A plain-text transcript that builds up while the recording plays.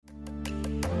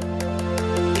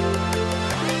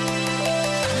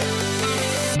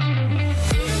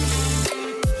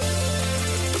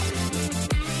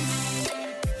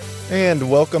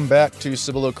And welcome back to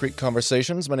Cibolo Creek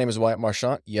Conversations. My name is Wyatt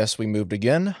Marchant. Yes, we moved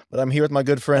again, but I'm here with my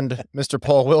good friend, Mr.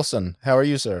 Paul Wilson. How are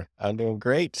you, sir? I'm doing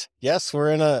great. Yes,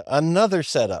 we're in another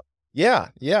setup.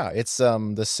 Yeah. It's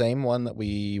the same one that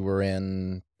we were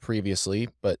in previously,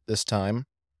 but this time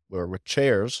we're with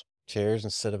chairs. Chairs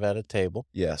instead of at a table.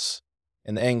 Yes.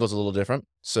 And the angle's a little different,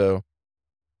 so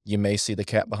you may see the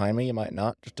cat behind me, you might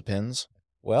not, just depends.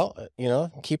 Well,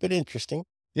 keep it interesting.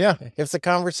 Yeah. If the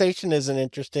conversation isn't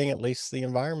interesting, at least the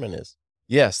environment is.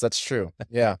 Yes, that's true.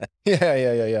 Yeah.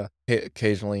 Yeah.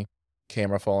 Occasionally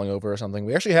camera falling over or something.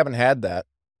 We actually haven't had that.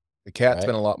 The cat's Right.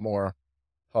 been a lot more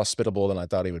hospitable than I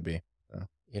thought he would be.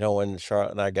 When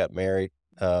Charlotte and I got married,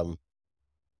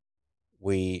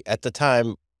 we, at the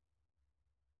time,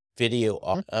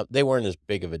 video, they weren't as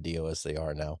big of a deal as they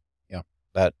are now. Yeah.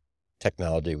 That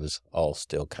technology was all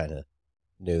still kind of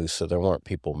new, so there weren't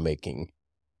people making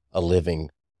a living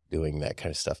doing that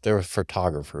kind of stuff. There were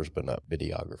photographers, but not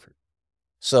videographers.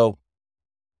 So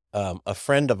a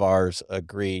friend of ours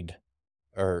agreed,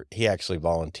 or he actually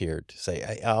volunteered to say,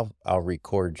 hey, I'll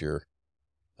record your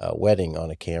wedding on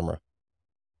a camera.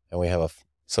 And we have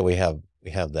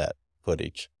that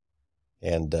footage.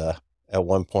 And at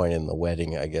one point in the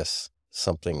wedding, I guess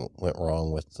something went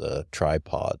wrong with the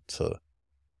tripod. So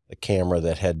the camera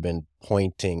that had been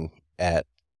pointing at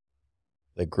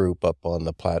the group up on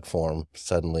the platform,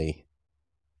 suddenly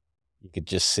you could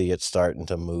just see it starting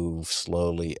to move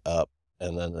slowly up.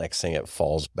 And then the next thing it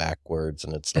falls backwards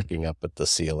and it's looking up at the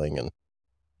ceiling. And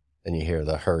then you hear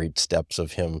the hurried steps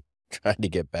of him trying to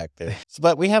get back there.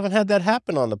 But we haven't had that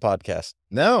happen on the podcast.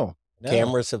 No.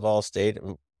 Cameras have all stayed.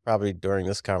 Probably during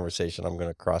this conversation, I'm going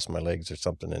to cross my legs or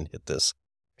something and hit this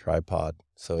tripod.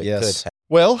 So it Yes. could.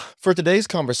 Well, for today's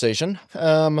conversation,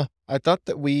 I thought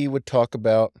that we would talk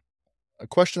about a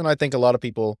question I think a lot of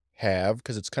people have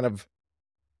because it's kind of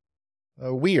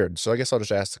weird. So I guess I'll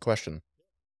just ask the question.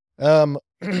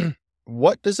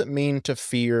 What does it mean to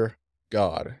fear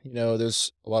God?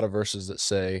 There's a lot of verses that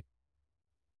say,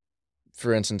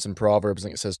 for instance, in Proverbs, I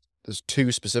think it says, there's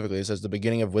two specifically. It says the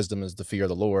beginning of wisdom is the fear of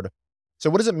the Lord.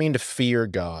 So what does it mean to fear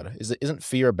God? Isn't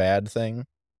fear a bad thing?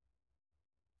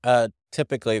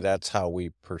 Typically, that's how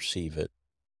we perceive it.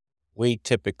 We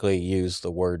typically use the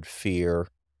word fear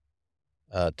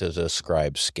to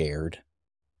describe scared.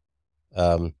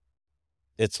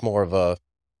 It's more of the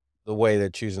way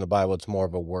that's used in the Bible, it's more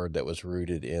of a word that was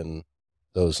rooted in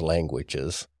those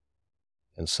languages.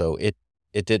 And so it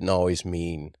didn't always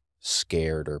mean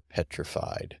scared or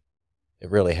petrified.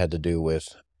 It really had to do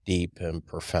with deep and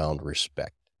profound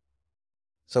respect.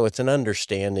 So it's an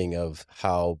understanding of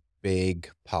how big,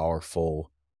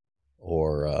 powerful,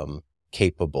 or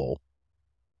capable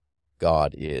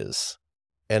God is.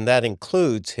 And that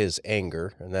includes his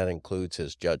anger, and that includes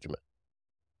his judgment.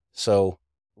 So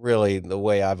really, the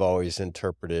way I've always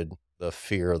interpreted the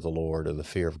fear of the Lord or the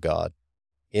fear of God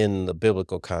in the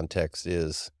biblical context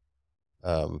is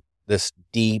this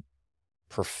deep,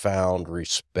 profound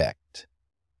respect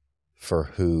for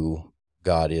who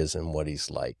God is and what he's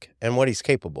like and what he's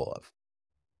capable of.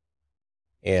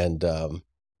 And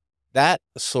that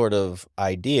sort of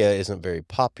idea isn't very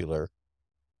popular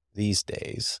these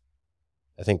days.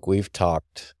 I think we've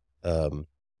talked,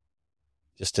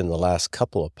 just in the last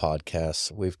couple of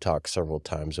podcasts, we've talked several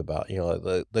times about,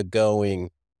 the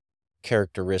going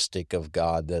characteristic of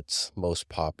God that's most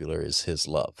popular is his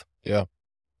love. Yeah.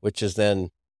 Which is then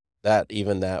that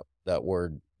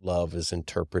word love is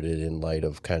interpreted in light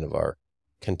of kind of our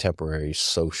contemporary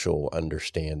social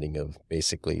understanding of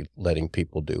basically letting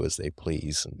people do as they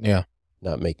please and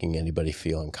not making anybody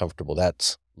feel uncomfortable.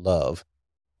 That's love,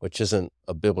 which isn't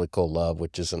a biblical love,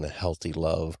 which isn't a healthy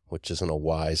love, which isn't a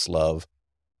wise love.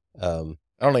 I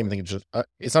don't even think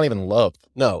it's not even love.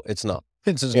 No, it's not.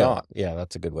 It's just not. Yeah,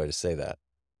 that's a good way to say that.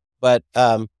 But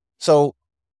so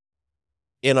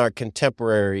in our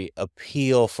contemporary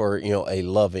appeal for, a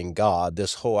loving God,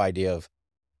 this whole idea of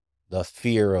the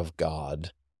fear of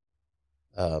God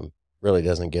really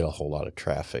doesn't get a whole lot of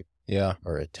traffic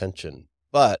or attention.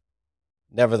 But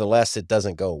nevertheless, it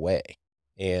doesn't go away.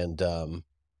 And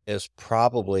it's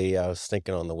probably, I was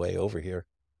thinking on the way over here,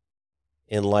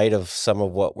 in light of some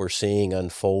of what we're seeing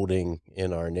unfolding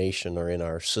in our nation or in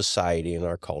our society, in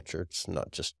our culture, it's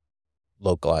not just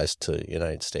localized to the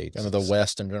United States. Kind of the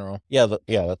West in general. The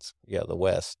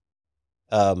West.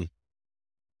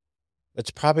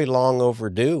 It's probably long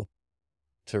overdue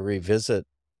to revisit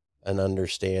an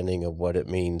understanding of what it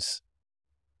means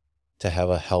to have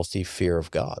a healthy fear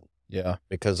of God. Yeah.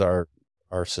 Because our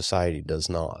society does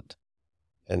not.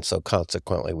 And so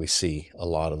consequently, we see a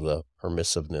lot of the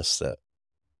permissiveness that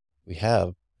we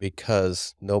have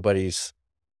because nobody's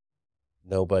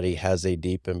nobody has a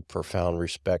deep and profound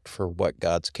respect for what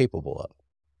God's capable of,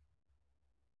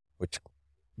 which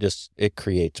it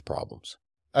creates problems.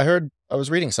 I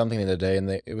was reading something the other day, and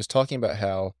it was talking about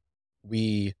how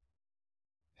we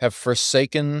have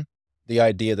forsaken the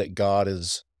idea that God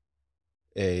is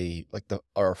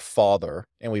our father,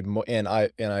 and I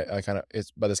kind of,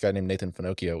 it's by this guy named Nathan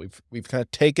Finocchio. We've kind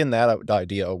of taken that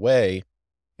idea away,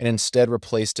 and instead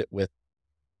replaced it with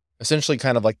essentially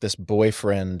kind of like this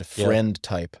boyfriend friend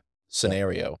type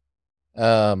scenario.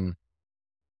 And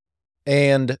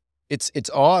it's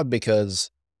odd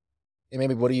because, and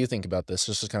maybe what do you think about this?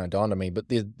 This just kind of dawned on me, but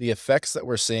the effects that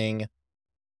we're seeing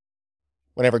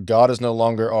whenever God is no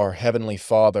longer our heavenly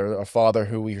Father, a Father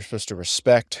who we are supposed to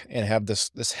respect and have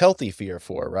this healthy fear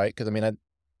for, right? Because I mean,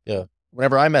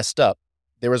 whenever I messed up,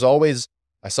 there was always,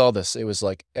 I saw this. It was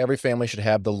like every family should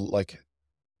have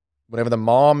whenever the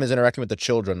mom is interacting with the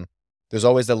children, there's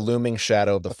always the looming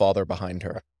shadow of the father behind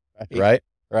her, right?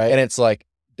 Right. And it's like,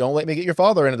 don't let me get your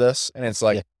father into this. And it's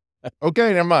like,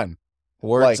 okay, never mind.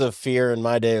 Words of fear in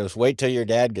my day was wait till your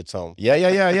dad gets home.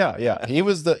 Yeah. He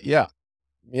was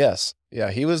Yes. Yeah,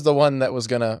 he was the one that was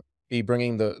going to be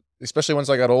bringing especially once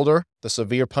I got older, the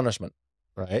severe punishment.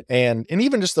 Right. And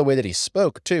even just the way that he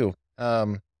spoke too.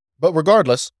 But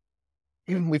regardless,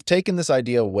 we've taken this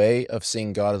idea away of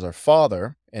seeing God as our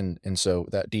father. And so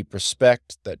that deep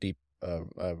respect, that deep,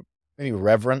 maybe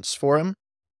reverence for him,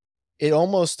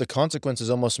 the consequences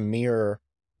almost mirror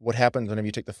what happens whenever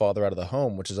you take the father out of the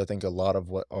home, which is, I think, a lot of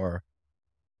what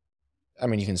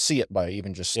you can see it by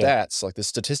even just stats, like the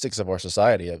statistics of our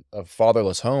society of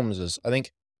fatherless homes is, I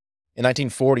think in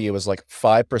 1940, it was like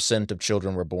 5% of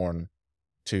children were born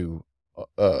to,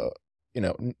 an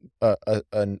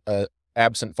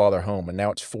absent father home. And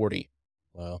now it's 40.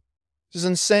 Wow. This is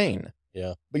insane.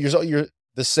 Yeah. But you're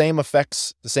the same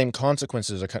effects, the same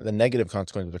consequences the negative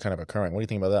consequences are kind of occurring. What do you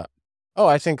think about that? Oh,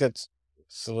 I think it's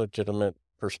a legitimate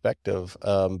perspective.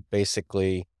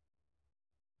 Basically,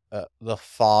 the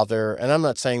father, and I'm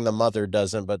not saying the mother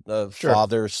doesn't, but the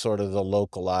father's sort of the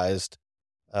localized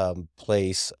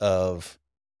place of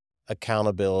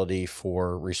accountability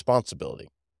for responsibility.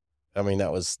 I mean,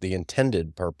 that was the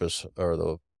intended purpose or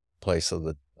the place of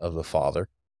the father.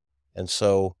 And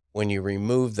so when you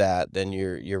remove that, then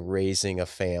you're raising a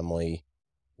family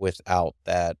without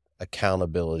that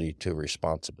accountability to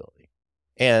responsibility.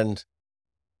 And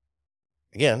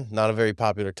again, not a very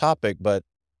popular topic, but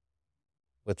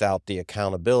without the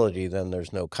accountability, then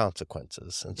there's no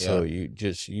consequences. And so you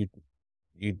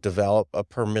develop a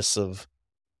permissive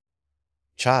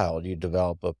child, you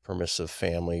develop a permissive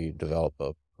family, you develop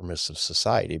a permissive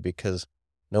society, because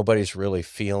nobody's really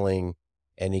feeling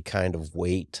any kind of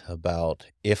weight about,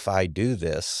 if I do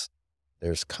this,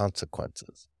 there's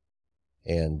consequences.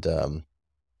 And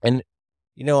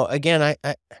again,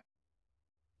 I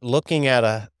looking at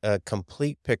a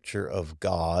complete picture of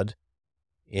God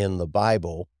in the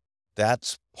Bible,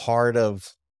 that's part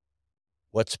of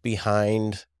what's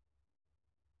behind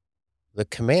the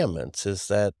commandments, is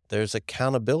that there's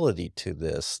accountability to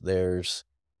this. There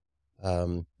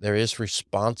is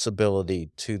responsibility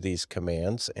to these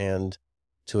commands, and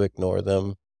to ignore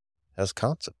them has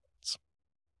consequence.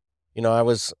 I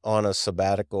was on a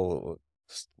sabbatical.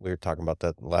 We were talking about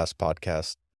that in the last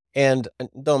podcast, and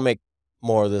don't make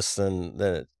more of this than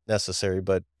it's necessary,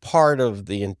 but part of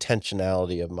the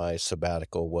intentionality of my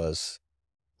sabbatical was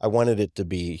I wanted it to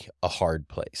be a hard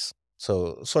place.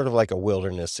 So sort of like a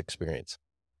wilderness experience.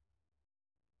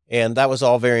 And that was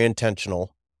all very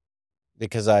intentional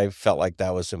because I felt like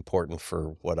that was important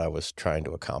for what I was trying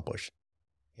to accomplish.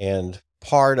 And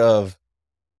part of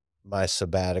my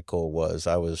sabbatical was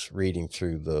I was reading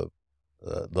through the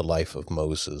life of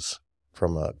Moses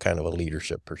from a kind of a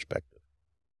leadership perspective.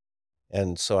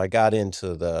 And so I got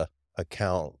into the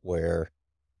account where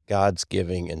God's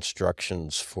giving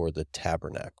instructions for the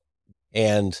tabernacle.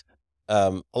 And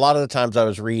a lot of the times I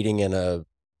was reading in a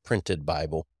printed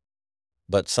Bible,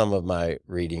 but some of my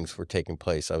readings were taking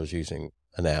place. I was using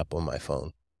an app on my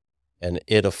phone, and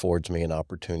it affords me an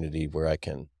opportunity where I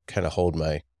can kind of hold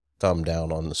my thumb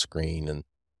down on the screen and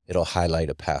it'll highlight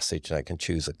a passage and I can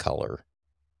choose a color.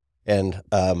 And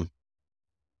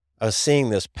I was seeing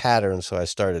this pattern, so I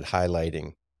started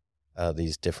highlighting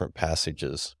these different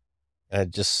passages. And I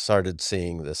just started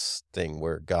seeing this thing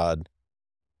where God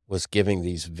was giving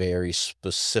these very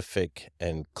specific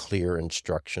and clear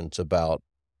instructions about,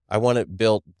 I want it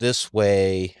built this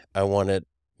way. I want it,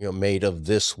 made of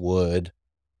this wood.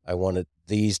 I want it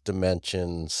these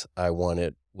dimensions. I want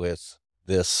it with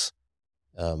this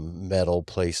metal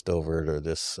placed over it, or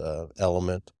this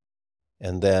element.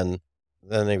 And then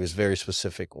then he was very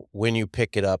specific. When you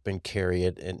pick it up and carry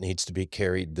it, it needs to be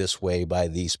carried this way by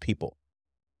these people.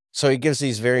 So he gives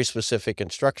these very specific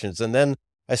instructions. And then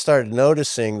I started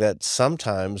noticing that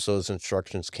sometimes those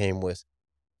instructions came with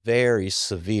very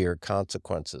severe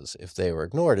consequences if they were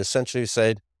ignored. Essentially, he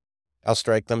said, I'll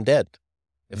strike them dead.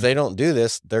 If they don't do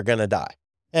this, they're going to die.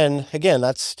 And again,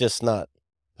 that's just not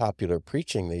popular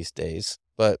preaching these days.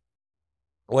 But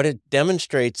what it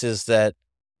demonstrates is that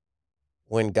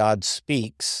when God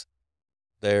speaks,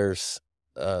 there's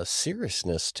a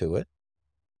seriousness to it,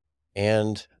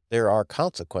 and there are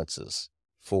consequences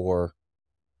for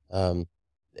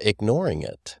ignoring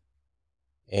it.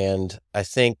 And I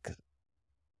think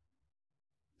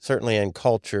certainly in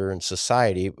culture and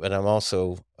society, but I'm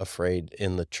also afraid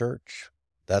in the church,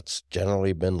 that's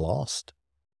generally been lost.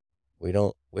 We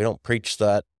don't preach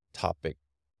that topic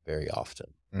very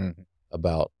often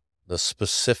about the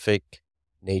specific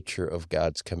nature of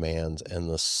God's commands and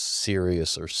the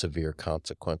serious or severe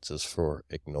consequences for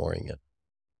ignoring it.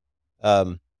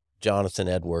 Jonathan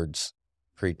Edwards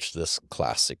preached this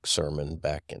classic sermon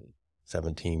back in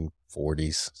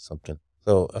 1740s something.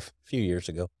 So a few years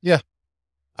ago. Yeah.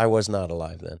 I was not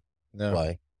alive then. No.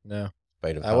 Why? No.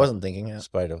 I wasn't thinking it. In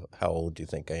spite of how old you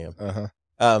think I am.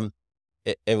 Uh-huh.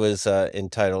 It was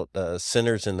entitled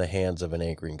Sinners in the Hands of an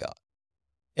Angry God.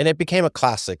 And it became a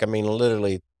classic. I mean,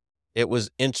 literally, it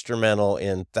was instrumental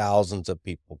in thousands of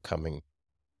people coming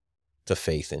to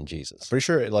faith in Jesus. Pretty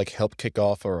sure it helped kick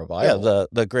off a revival. Yeah,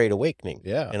 the Great Awakening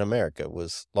Yeah. in America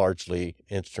was largely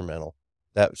instrumental.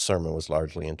 That sermon was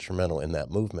largely instrumental in that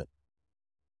movement.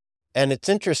 And it's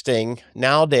interesting,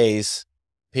 nowadays,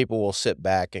 people will sit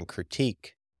back and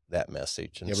critique that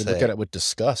message and we say, look at it with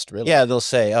disgust, really. yeah, they'll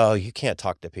say, oh, you can't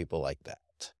talk to people like that.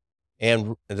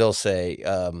 And they'll say,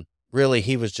 really,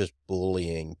 he was just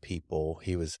bullying people.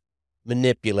 He was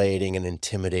manipulating and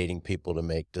intimidating people to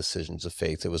make decisions of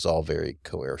faith. It was all very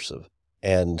coercive.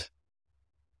 And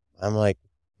I'm like,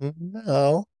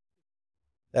 no,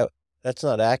 that's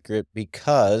not accurate,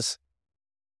 because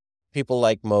people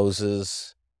like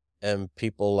Moses and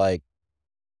people like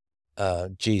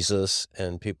Jesus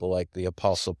and people like the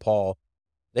Apostle Paul,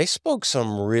 they spoke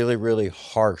some really, really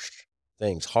harsh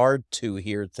things, hard to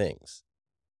hear things.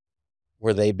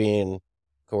 Were they being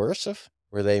coercive?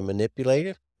 Were they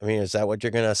manipulative? I mean, is that what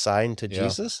you're going to assign to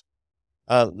Jesus?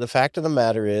 The fact of the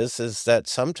matter is that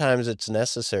sometimes it's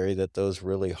necessary that those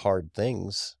really hard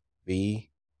things be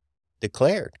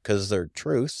declared because they're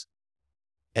truth,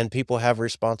 and people have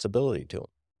responsibility to them.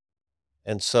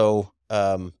 And so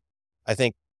I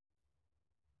think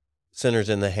Sinners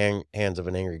in the Hands of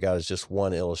an Angry God is just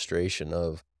one illustration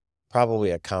of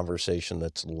probably a conversation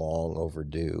that's long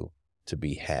overdue to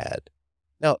be had.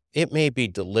 Now, it may be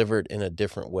delivered in a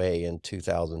different way in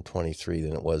 2023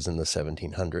 than it was in the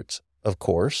 1700s, of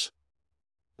course.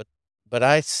 But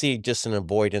I see just an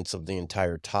avoidance of the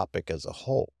entire topic as a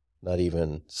whole, not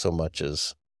even so much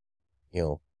as,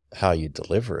 how you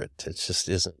deliver it. It just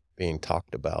isn't being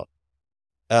talked about.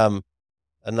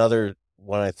 Another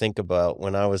one I think about,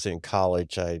 when I was in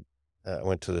college, I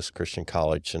went to this Christian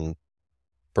college and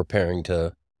preparing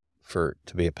to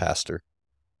be a pastor.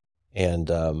 And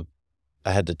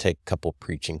I had to take a couple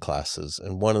preaching classes,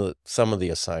 and some of the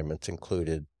assignments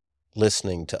included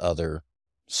listening to other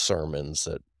sermons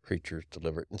that preachers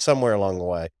delivered. And somewhere along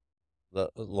the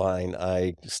line,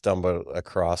 I stumbled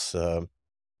across an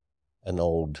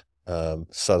old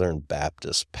Southern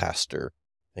Baptist pastor.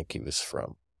 I think he was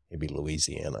from maybe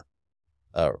Louisiana,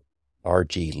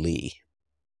 R.G. Lee.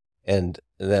 And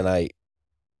then I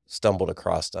stumbled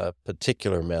across a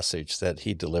particular message that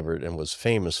he delivered and was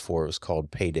famous for. It was called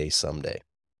Payday Someday.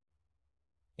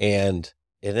 And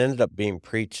it ended up being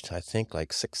preached, I think,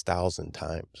 like 6,000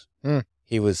 times.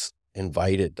 He was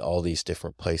invited to all these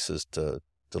different places to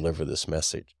deliver this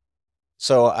message.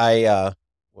 So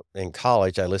in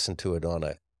college, I listened to it on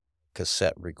a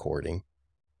cassette recording.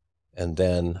 And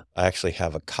then I actually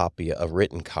have a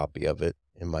written copy of it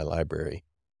in my library.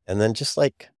 And then just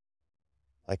like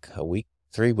 2 or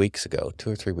 3 weeks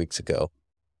ago,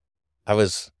 I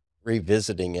was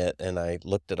revisiting it, and I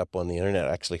looked it up on the internet.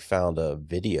 I actually found a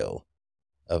video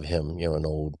of him, an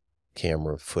old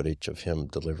camera footage of him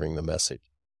delivering the message.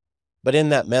 But in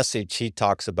that message, he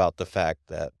talks about the fact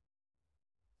that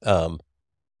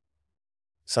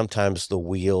sometimes the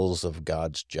wheels of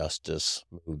God's justice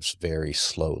moves very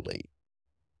slowly,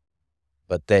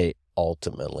 but they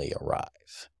ultimately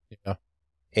arrive. Yeah.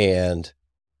 And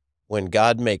when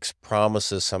God makes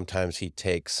promises, sometimes he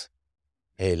takes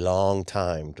a long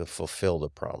time to fulfill the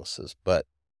promises, but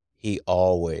he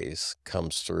always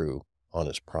comes through on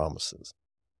his promises.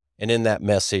 And in that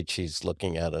message, he's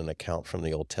looking at an account from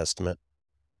the Old Testament,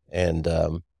 and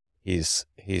he's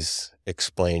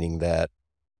explaining that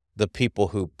the people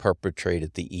who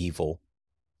perpetrated the evil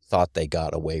thought they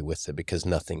got away with it because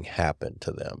nothing happened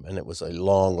to them. And it was a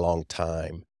long, long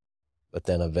time. But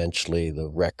then eventually the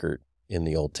record in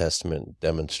the Old Testament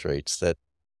demonstrates that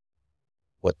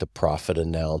what the prophet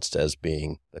announced as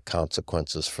being the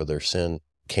consequences for their sin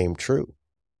came true.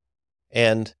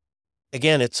 And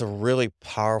again, it's a really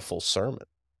powerful sermon.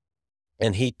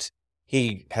 And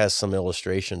he has some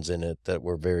illustrations in it that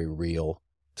were very real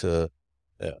to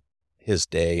his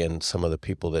day and some of the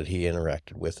people that he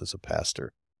interacted with as a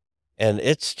pastor. And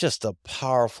it's just a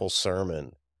powerful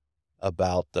sermon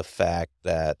about the fact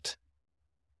that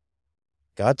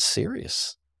God's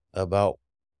serious about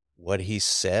what he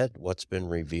said, what's been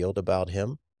revealed about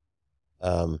him.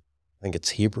 I think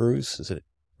it's Hebrews.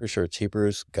 Pretty sure it's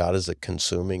Hebrews. God is a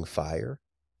consuming fire.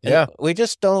 And Yeah. we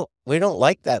don't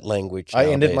like that language I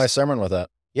ended nowadays. my sermon with that.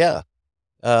 Yeah.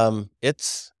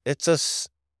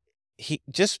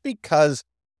 Just because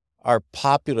our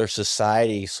popular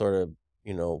society sort of,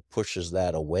 pushes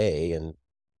that away and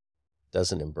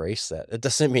doesn't embrace that, it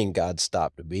doesn't mean God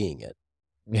stopped being it.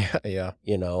 Yeah.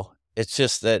 It's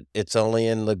just that it's only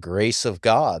in the grace of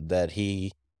God that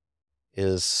he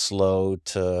is slow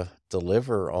to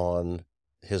deliver on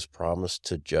his promise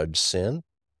to judge sin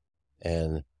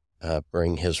and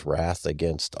bring his wrath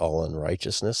against all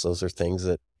unrighteousness. Those are things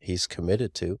that he's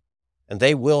committed to, and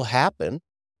they will happen.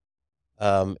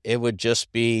 It would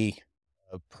just be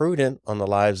prudent on the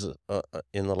lives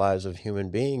in the lives of human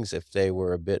beings if they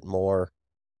were a bit more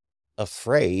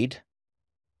afraid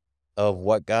of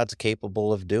what God's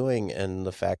capable of doing and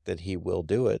the fact that he will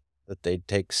do it, that they'd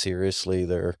take seriously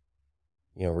their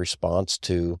response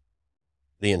to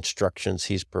the instructions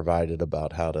he's provided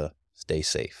about how to stay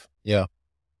safe. Yeah.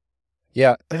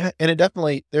 Yeah. And it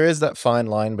definitely, there is that fine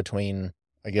line between,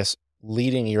 I guess,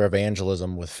 leading your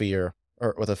evangelism with fear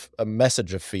or with a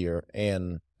message of fear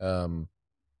and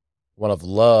one of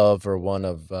love or one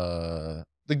of the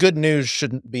good news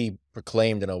shouldn't be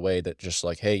proclaimed in a way that just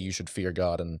like, hey, you should fear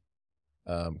God. And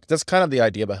that's kind of the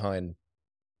idea behind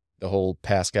the whole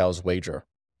Pascal's wager.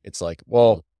 It's like,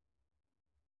 well,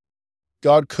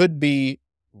 God could be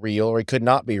real or he could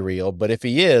not be real, but if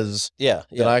he is, then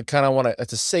I kind of want to,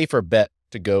 it's a safer bet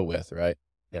to go with, right?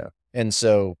 Yeah. And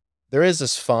so there is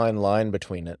this fine line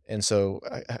between it. And so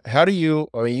how do you,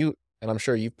 and I'm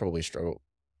sure you've probably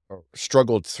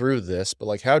struggled through this, but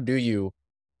like, how do you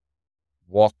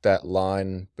walk that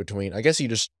line between, I guess you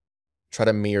just try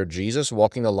to mirror Jesus,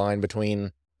 walking the line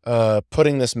between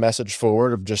putting this message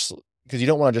forward of just, because you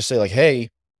don't want to just say like, hey,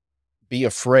 be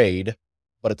afraid,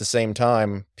 but at the same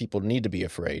time, people need to be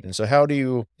afraid. And so how do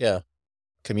you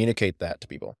communicate that to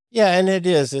people? Yeah, and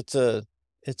it's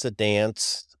a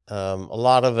dance. A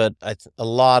lot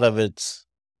of it's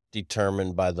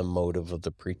determined by the motive of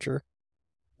the preacher.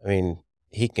 I mean,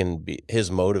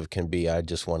 his motive can be, I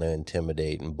just want to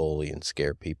intimidate and bully and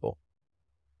scare people.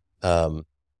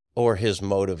 Or his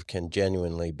motive can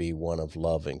genuinely be one of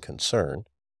love and concern,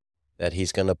 that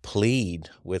he's going to plead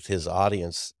with his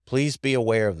audience, please be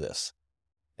aware of this.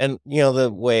 And,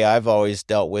 the way I've always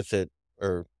dealt with it,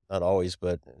 or not always,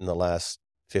 but in the last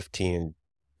 15,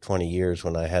 20 years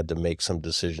when I had to make some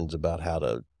decisions about how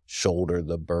to shoulder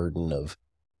the burden of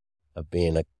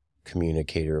being a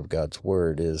communicator of God's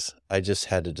word, is I just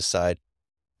had to decide,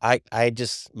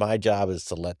 my job is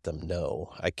to let them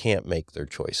know. I can't make their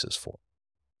choices for them.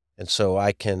 And so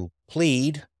I can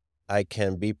plead, I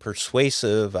can be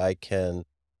persuasive, I can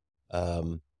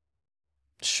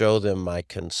show them my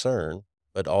concern,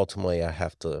 but ultimately I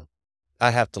have to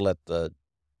let the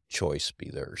choice be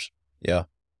theirs. Yeah.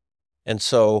 And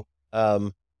so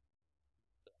I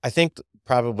think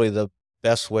probably the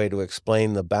best way to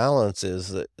explain the balance is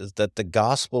that the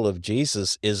gospel of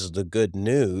Jesus is the good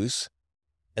news.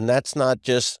 And that's not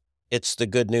just, it's the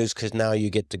good news because now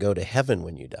you get to go to heaven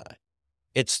when you die.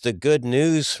 It's the good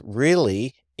news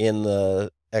really in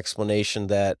the explanation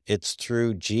that it's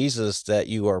through Jesus that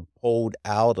you are pulled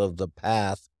out of the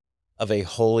path of a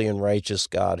holy and righteous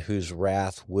God whose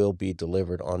wrath will be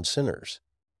delivered on sinners.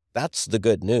 That's the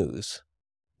good news,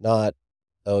 not,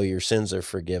 oh, your sins are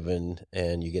forgiven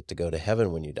and you get to go to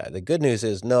heaven when you die. The good news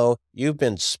is, no, you've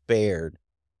been spared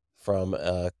from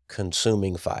a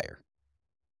consuming fire.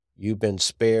 You've been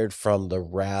spared from the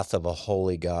wrath of a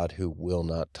holy God who will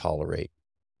not tolerate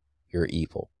your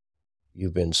evil.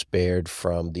 You've been spared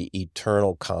from the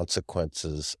eternal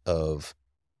consequences of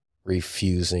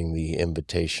refusing the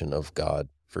invitation of God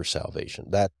for salvation.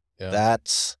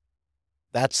 That's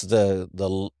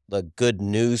the good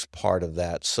news part of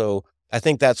that. So I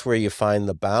think that's where you find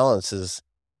the balance is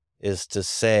to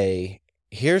say,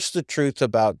 here's the truth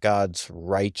about God's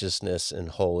righteousness and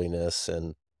holiness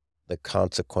and the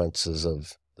consequences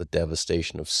of the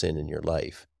devastation of sin in your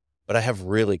life. But I have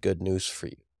really good news for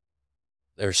you.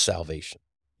 There's salvation.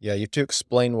 Yeah, you have to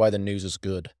explain why the news is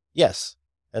good. Yes.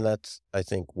 And that's, I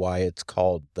think, why it's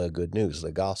called the good news,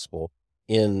 the gospel.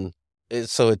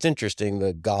 So it's interesting,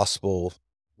 the gospel,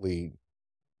 we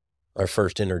are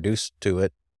first introduced to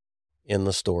it in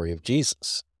the story of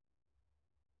Jesus.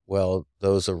 Well,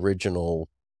 those original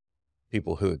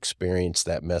people who experienced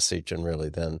that message, and really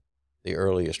then the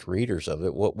earliest readers of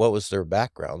it, what was their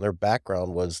background? Their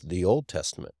background was the Old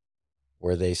Testament,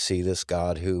 where they see this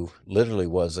God who literally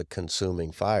was a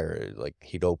consuming fire. Like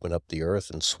he'd open up the earth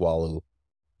and swallow,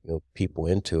 people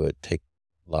into it, take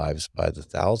lives by the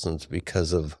thousands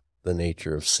because of the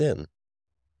nature of sin.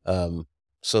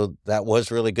 So that was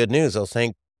really good news. Oh,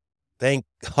 thank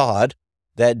God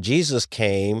that Jesus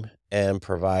came and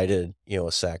provided,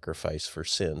 a sacrifice for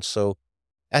sin. So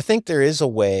I think there is a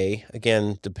way,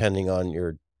 again, depending on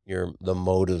the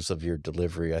motives of your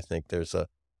delivery, I think there's a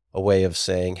way of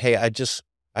saying, hey,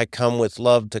 I come with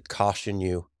love to caution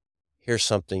you. Here's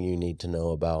something you need to know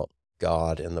about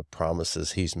God and the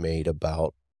promises he's made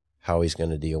about how he's going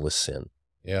to deal with sin.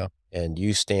 Yeah. And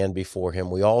you stand before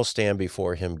him. We all stand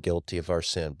before him guilty of our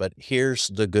sin. But here's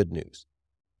the good news.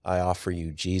 I offer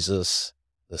you Jesus,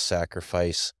 the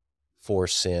sacrifice for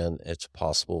sin. It's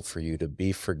possible for you to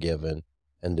be forgiven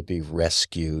and to be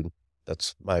rescued.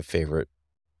 That's my favorite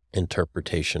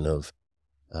interpretation of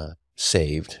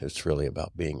saved. It's really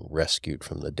about being rescued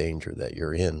from the danger that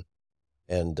you're in.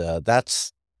 And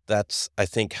that's I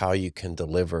think, how you can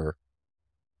deliver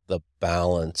the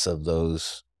balance of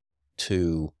those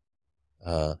two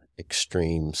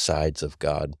extreme sides of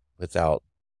God without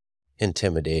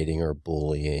intimidating or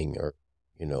bullying or,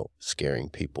 scaring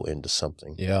people into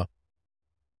something. Yeah.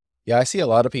 Yeah, I see a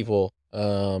lot of people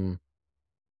who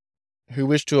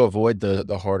wish to avoid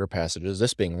the harder passages,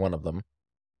 this being one of them,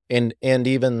 and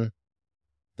even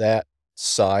that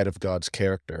side of God's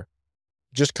character,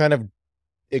 just kind of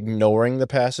ignoring the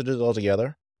passages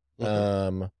altogether,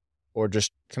 or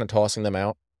just kind of tossing them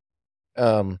out.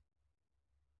 And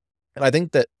I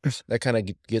think that kind of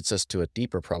gets us to a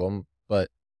deeper problem, but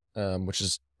which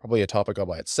is probably a topic all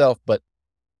by itself. But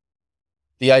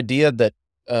the idea that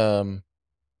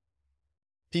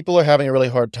people are having a really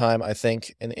hard time, I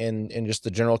think, in just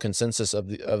the general consensus of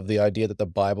the idea that the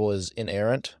Bible is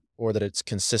inerrant or that it's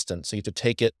consistent. So you have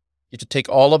to take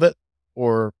all of it,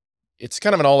 or it's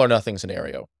kind of an all or nothing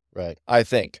scenario, Right. I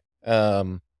think.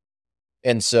 And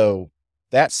so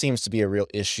that seems to be a real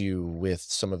issue with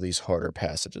some of these harder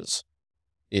passages,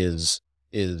 is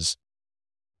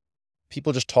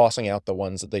people just tossing out the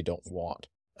ones that they don't want.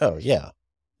 Oh, yeah.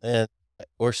 And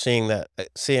we're seeing that.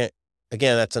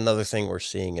 Again, that's another thing we're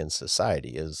seeing in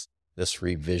society is this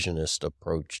revisionist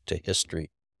approach to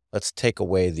history. Let's take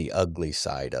away the ugly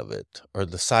side of it, or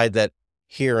the side that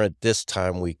here at this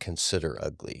time we consider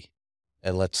ugly,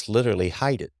 and let's literally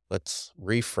hide it. Let's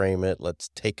reframe it. Let's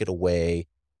take it away.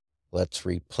 Let's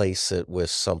replace it with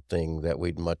something that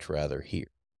we'd much rather hear.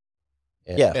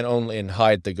 And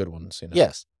hide the good ones.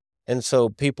 Yes. And so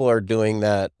people are doing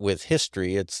that with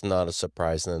history. It's not a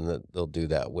surprise then that they'll do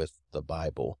that with the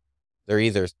Bible. They're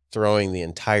either throwing the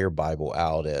entire Bible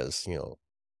out as,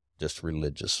 just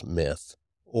religious myth,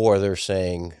 or they're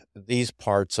saying these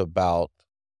parts about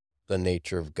the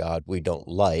nature of God we don't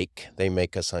like. They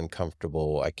make us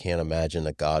uncomfortable. I can't imagine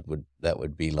a God that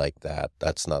would be like that.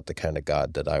 That's not the kind of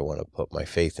God that I want to put my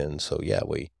faith in. So yeah,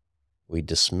 we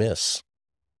dismiss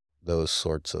those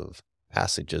sorts of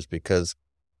passages because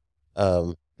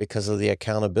of the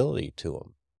accountability to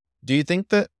them. Do you think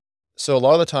that, so a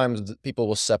lot of the times people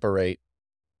will separate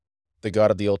the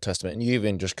God of the Old Testament, and you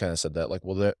even just kind of said that, like,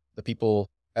 well, the people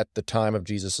at the time of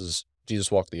Jesus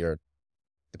walked the earth,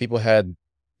 the people had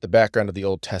the background of the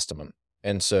Old Testament,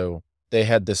 and so they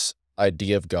had this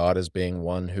idea of God as being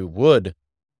one who would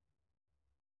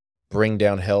bring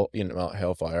down not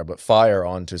hellfire, but fire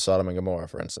onto Sodom and Gomorrah,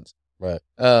 for instance. Right.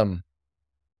 And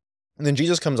then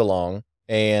Jesus comes along,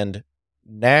 and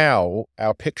now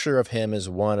our picture of him is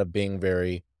one of being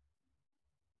very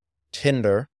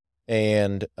tender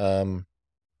and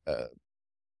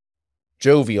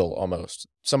jovial, almost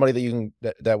somebody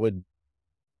that would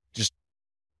just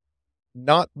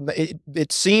not.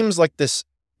 It seems like this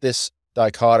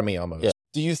dichotomy almost. Yeah.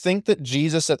 Do you think that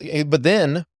Jesus but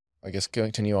then I guess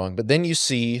continue on, but then you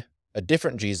see a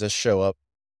different Jesus show up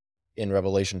in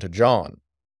Revelation to John.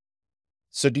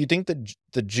 So do you think that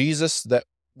the Jesus that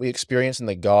we experience in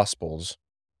the Gospels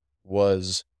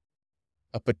was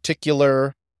a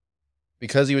particular,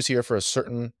 because he was here for a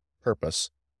certain purpose,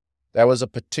 that was a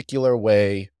particular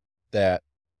way that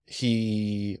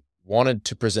he wanted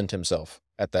to present himself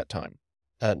at that time?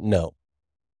 No.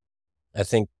 I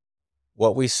think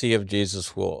what we see of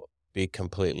Jesus will be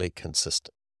completely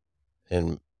consistent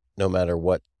in no matter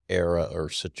what era or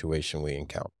situation we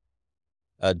encounter.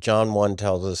 John 1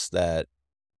 tells us that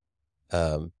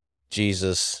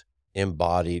Jesus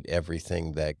embodied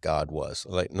everything that God was.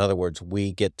 Like, in other words,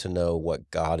 we get to know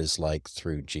what God is like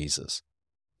through Jesus.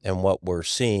 And what we're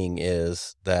seeing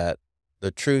is that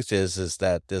the truth is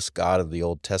that this God of the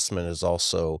Old Testament is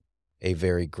also a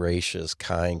very gracious,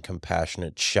 kind,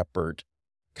 compassionate shepherd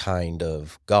kind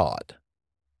of God.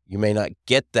 You may not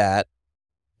get that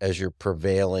as your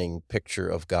prevailing picture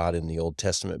of God in the Old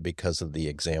Testament because of the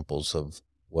examples of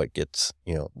what gets,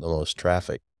 the most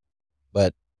traffic.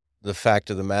 But the fact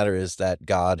of the matter is that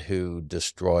God who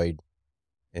destroyed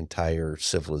entire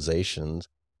civilizations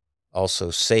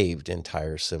also saved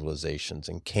entire civilizations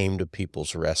and came to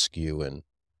people's rescue and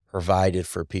provided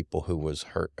for people who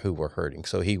were hurting.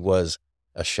 So he was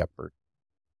a shepherd.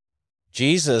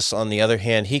 Jesus, on the other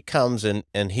hand, he comes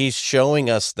and he's showing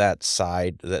us that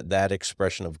side, that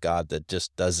expression of God that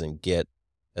just doesn't get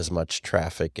as much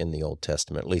traffic in the Old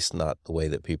Testament, at least not the way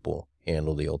that people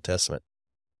handle the Old Testament.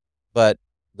 But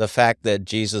the fact that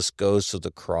Jesus goes to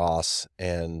the cross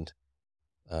and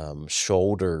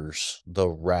shoulders the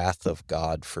wrath of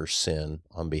God for sin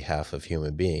on behalf of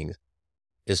human beings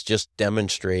is just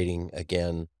demonstrating,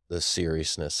 again, the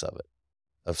seriousness of it,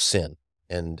 of sin.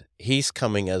 And he's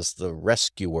coming as the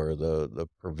rescuer, the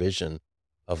provision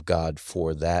of God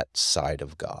for that side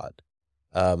of God.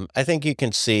 I think you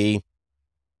can see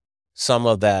some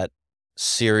of that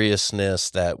seriousness,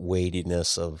 that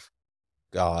weightiness of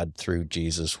God through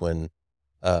Jesus when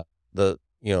the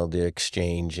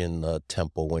exchange in the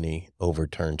temple when he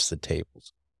overturns the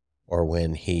tables, or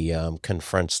when he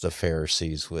confronts the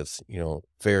Pharisees with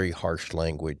very harsh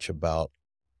language about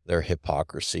their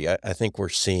hypocrisy. I think we're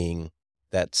seeing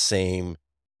that same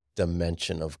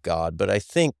dimension of God. But I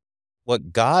think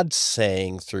what God's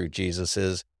saying through Jesus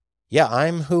is, yeah,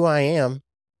 I'm who I am.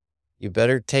 You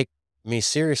better take me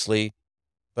seriously,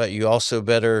 but you also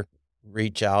better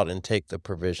reach out and take the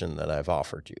provision that I've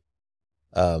offered you.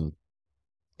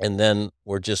 And then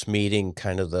we're just meeting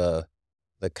kind of the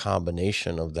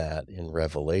combination of that in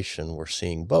Revelation. We're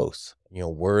seeing both.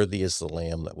 Worthy is the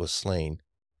Lamb that was slain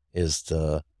is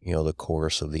the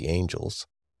chorus of the angels.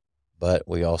 But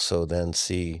we also then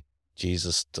see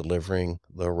Jesus delivering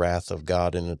the wrath of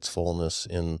God in its fullness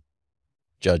in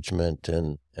judgment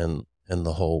and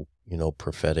the whole,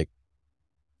 prophetic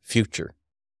future.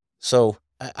 So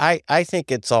I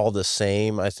think it's all the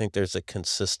same. I think there's a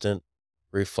consistent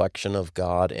reflection of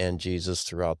God and Jesus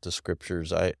throughout the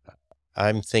scriptures.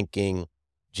 I'm thinking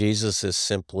Jesus is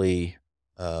simply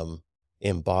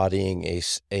embodying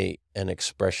an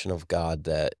expression of God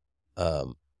that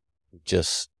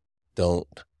just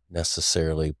don't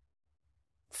necessarily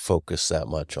focus that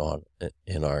much on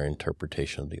in our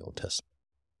interpretation of the Old Testament.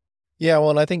 Yeah,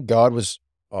 well, and I think God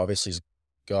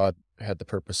had the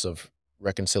purpose of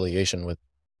reconciliation with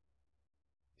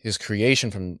his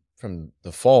creation from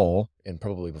the fall and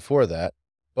probably before that,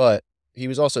 but he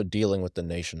was also dealing with the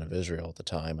nation of Israel at the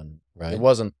time, and Right. it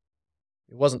wasn't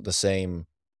the same.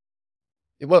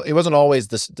 It wasn't always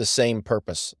the same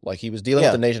purpose. Like, he was dealing with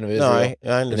Yeah. the nation of No, Israel, I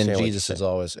and understand then what you're Jesus is saying.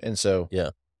 always, and so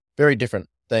Yeah. very different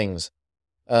things.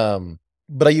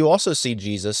 But you also see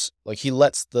Jesus, like, he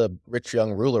lets the rich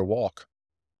young ruler walk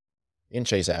and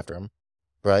chase after him,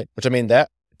 Right. which, I mean,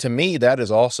 that, to me, that is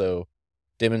also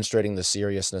demonstrating the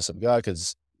seriousness of God,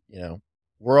 because,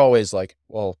 we're always like,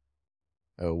 well,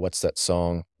 oh, what's that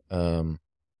song?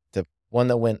 The one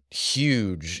that went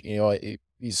huge,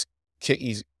 he's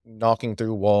knocking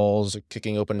through walls,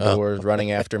 kicking open doors,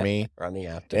 running after me. Running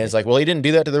after And me. it's like, well, he didn't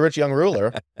do that to the rich young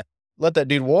ruler. Let that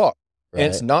dude walk. Right.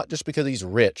 And it's not just because he's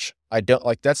rich. I don't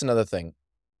like, that's another thing,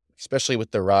 especially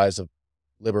with the rise of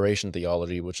liberation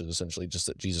theology, which is essentially just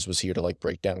that Jesus was here to like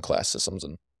break down class systems,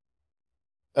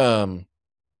 and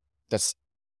that's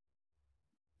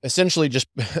essentially just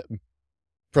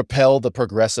propel the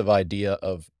progressive idea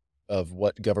of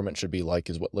what government should be like,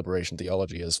 is what liberation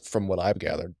theology is, from what I've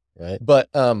gathered. Right. But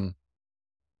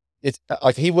it's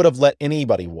like he would have let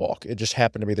anybody walk. It just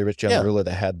happened to be the rich young ruler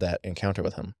that had that encounter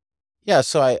with him. Yeah,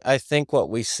 so I think what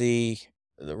we see,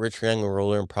 the rich young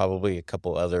ruler and probably a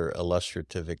couple other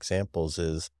illustrative examples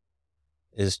is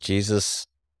Jesus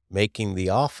making the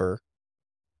offer,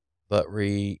 but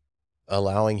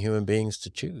allowing human beings to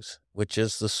choose, which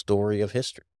is the story of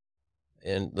history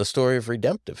and the story of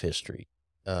redemptive history.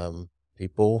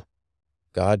 People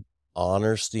God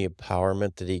honors the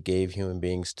empowerment that he gave human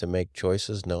beings to make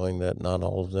choices, knowing that not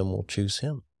all of them will choose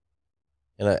him.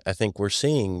 And I think we're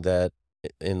seeing that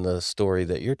in the story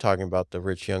that you're talking about, the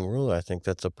rich young ruler. I think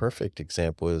that's a perfect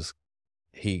example. Is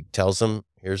he tells them,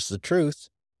 here's the truth.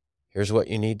 Here's what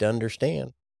you need to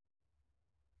understand.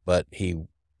 But he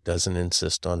doesn't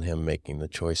insist on him making the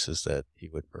choices that he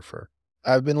would prefer.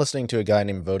 I've been listening to a guy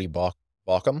named Vodi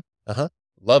Bakum. Uh-huh.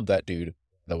 Love that dude,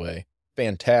 by the way.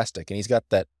 Fantastic. And he's got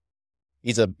that,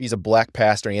 he's a black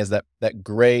pastor, and he has that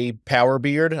gray power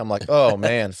beard. I'm like, oh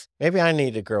man. Maybe I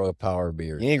need to grow a power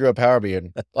beard. You need to grow a power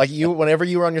beard. Like whenever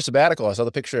you were on your sabbatical, I saw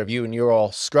the picture of you and you were all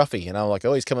scruffy, and I'm like,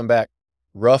 oh, he's coming back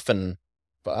rough and,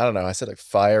 I don't know, I said like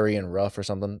fiery and rough or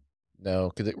something. No,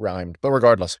 because it rhymed. But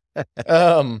regardless,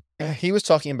 he was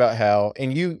talking about how,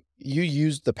 and you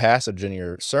used the passage in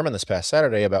your sermon this past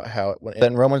Saturday about how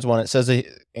in Romans 1, it says,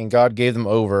 and God gave them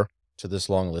over to this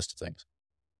long list of things.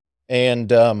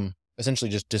 And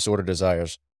essentially just disordered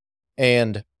desires.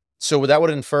 And so that would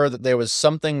infer that there was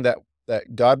something that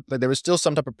there was still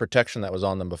some type of protection that was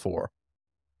on them before.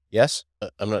 Yes?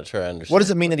 I'm not sure I understand. What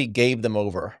does it mean that he gave them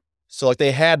over? So like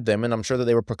they had them, and I'm sure that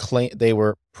they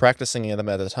were practicing them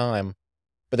at the time,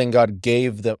 but then God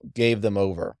gave them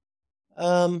over.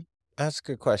 That's a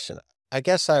good question. I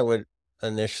guess I would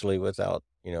initially, without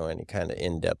any kind of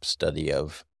in-depth study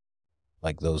of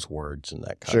like those words in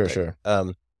that context. Sure.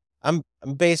 I'm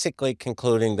basically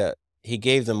concluding that he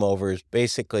gave them over is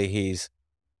basically he's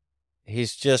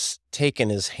just taken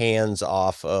his hands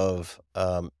off of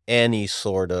any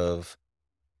sort of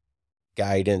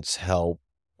guidance, help,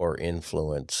 or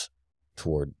influence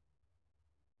toward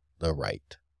the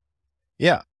right.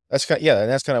 Yeah, that's kind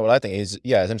of what I think is.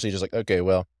 Yeah, essentially just like, okay,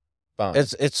 well, fine.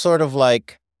 It's sort of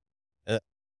like,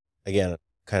 again,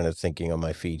 kind of thinking on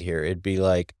my feet here. It'd be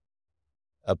like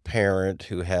a parent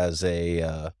who has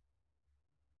a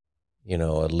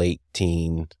late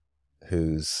teen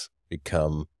who's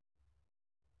become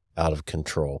out of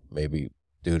control, maybe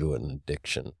due to an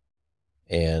addiction,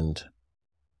 and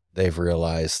they've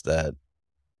realized that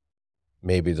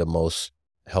maybe the most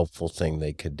helpful thing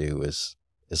they could do is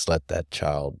let that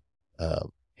child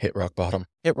hit rock bottom,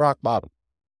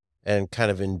 and kind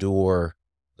of endure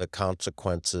the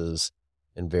consequences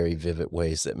in very vivid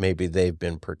ways that maybe they've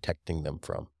been protecting them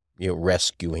from,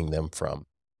 rescuing them from,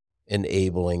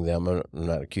 enabling them. I'm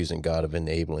not accusing God of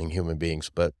enabling human beings,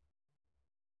 but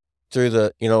through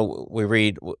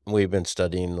we've been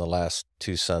studying the last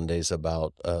 2 Sundays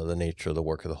about the nature of the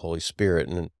work of the Holy Spirit,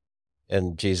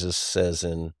 and Jesus says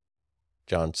in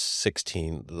John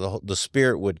 16, the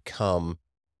Spirit would come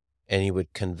and he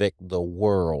would convict the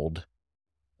world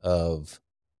of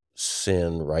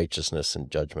sin, righteousness,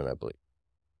 and judgment, I believe.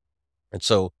 And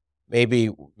so maybe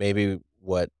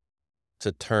what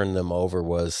to turn them over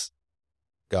was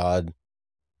God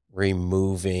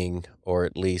removing, or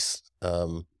at least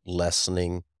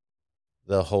lessening,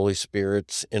 the Holy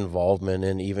Spirit's involvement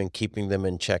in even keeping them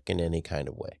in check in any kind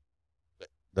of way.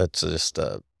 That's just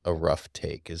a rough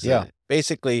take.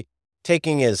 Basically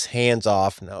taking his hands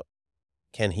off. Now,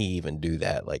 can he even do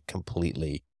that? Like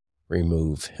completely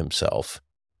remove himself?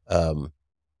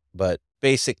 But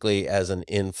basically as an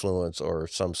influence or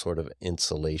some sort of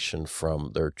insulation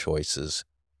from their choices,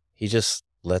 he just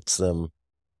lets them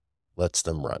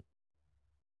run,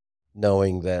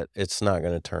 knowing that it's not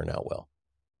going to turn out well.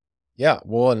 Yeah,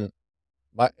 well, and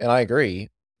I agree.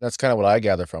 That's kind of what I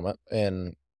gather from it.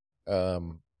 And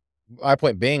my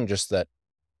point being just that,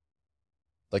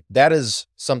 like, that is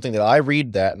something that I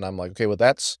read that and I'm like, okay, well,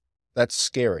 that's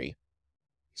scary,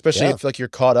 especially if like you're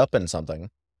caught up in something,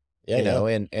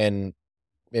 and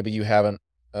maybe you haven't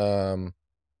done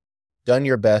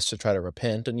your best to try to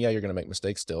repent, and you're going to make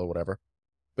mistakes still or whatever,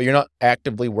 but you're not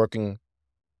actively working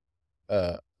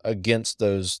against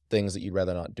those things that you'd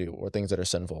rather not do, or things that are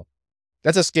sinful.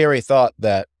 That's a scary thought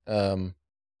that,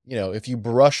 if you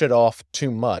brush it off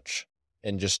too much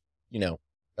and just,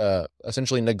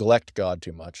 essentially neglect God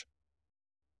too much,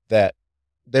 that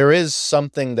there is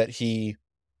something that he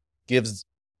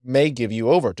may give you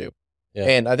over to. Yeah.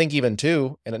 And I think even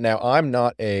too, and now I'm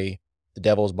not the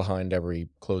devil's behind every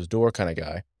closed door kind of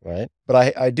guy, right?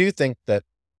 But I do think that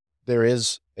there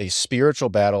is a spiritual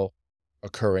battle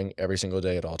occurring every single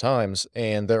day at all times,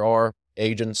 and there are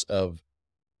agents of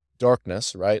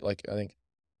darkness, right? Like, I think,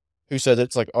 who said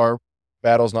it's like our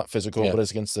battle's not physical, but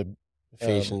it's against the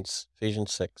Ephesians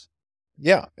 6.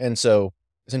 Yeah, and so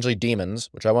essentially demons,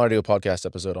 which I want to do a podcast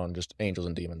episode on just angels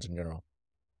and demons in general.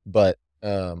 But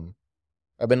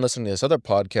I've been listening to this other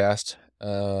podcast.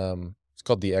 It's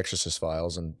called The Exorcist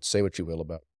Files, and say what you will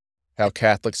about how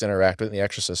Catholics interact with The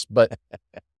Exorcist, but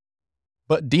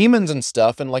But demons and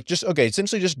stuff, and like just, okay,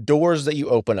 essentially just doors that you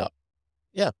open up.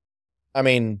 Yeah. I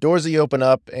mean, doors that you open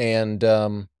up, and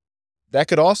that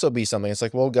could also be something. It's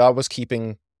like, well, God was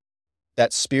keeping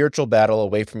that spiritual battle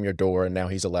away from your door, and now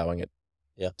he's allowing it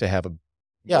to have a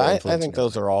Yeah, more I influence in think your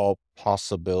those life. are all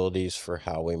possibilities for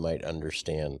how we might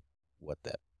understand what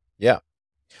that. Yeah.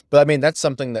 But I mean, that's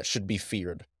something that should be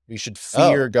feared. We should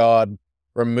fear God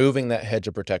removing that hedge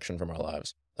of protection from our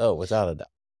lives. Oh, without a doubt.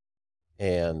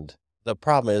 And the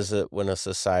problem is that when a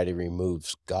society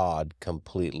removes God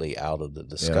completely out of the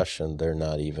discussion, they're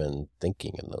not even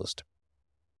thinking in those terms,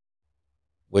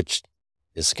 which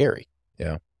is scary.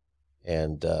 Yeah.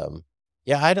 And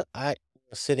I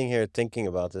sitting here thinking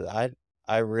about this,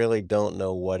 I really don't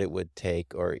know what it would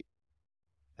take, or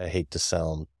I hate to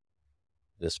sound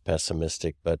this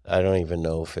pessimistic, but I don't even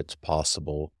know if it's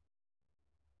possible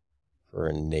for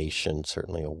a nation,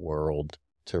 certainly a world,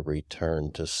 to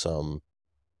return to some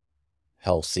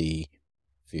healthy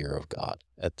fear of God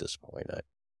at this point.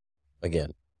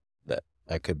 Again, that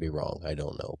I could be wrong. I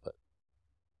don't know, but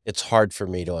it's hard for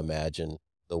me to imagine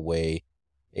the way,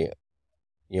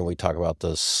 we talk about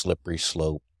the slippery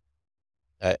slope.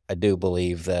 I do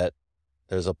believe that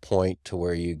there's a point to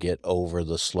where you get over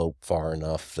the slope far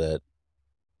enough that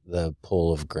the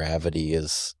pull of gravity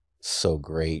is so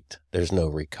great, there's no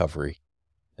recovery.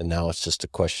 And now it's just a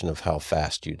question of how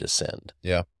fast you descend.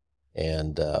 Yeah.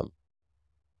 And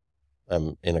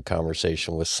I'm in a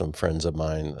conversation with some friends of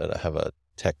mine that I have a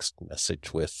text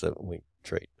message with, that we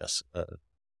trade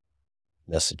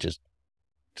messages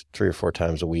 3 or 4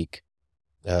 times a week.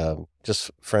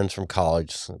 Just friends from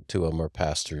college. 2 of them are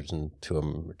pastors, and 2 of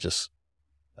them are just,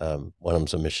 one of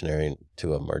them's a missionary, and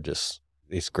 2 of them are just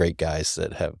these great guys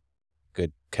that have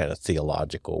good kind of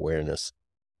theological awareness,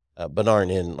 but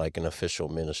aren't in like an official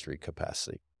ministry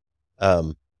capacity.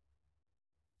 And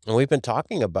we've been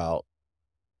talking about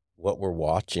what we're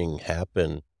watching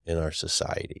happen in our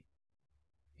society.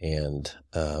 And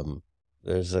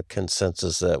there's a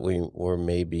consensus that we're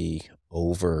maybe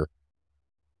over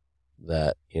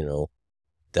that,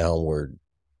 downward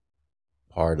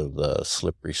part of the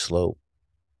slippery slope.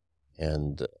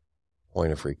 And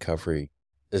point of recovery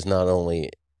is not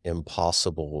only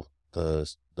impossible, the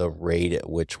rate at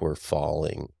which we're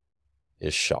falling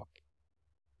is shocking.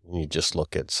 You just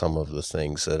look at some of the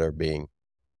things that are being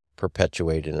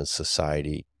perpetuated in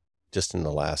society just in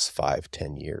the last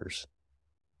 5-10 years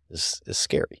is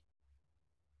scary.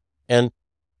 And,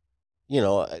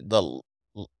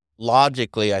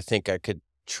 logically, I think I could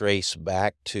trace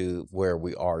back to where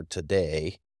we are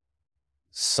today.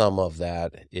 Some of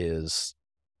that is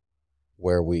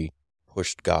where we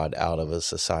pushed God out of a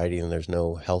society, and there's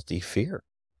no healthy fear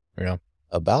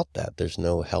about that. There's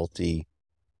no healthy,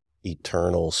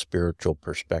 eternal, spiritual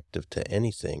perspective to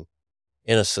anything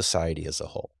in a society as a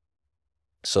whole.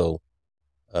 So,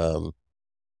 I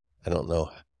don't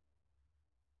know.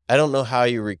 I don't know how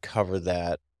you recover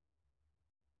that,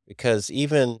 because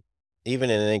even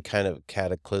in any kind of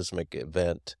cataclysmic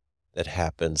event that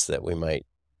happens that we might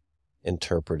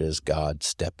interpret as God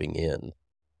stepping in,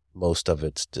 most of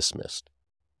it's dismissed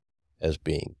as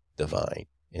being divine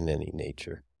in any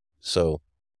nature. So,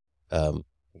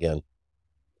 again,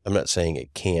 I'm not saying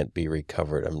it can't be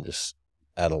recovered. I'm just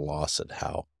at a loss at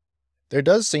how. There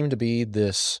does seem to be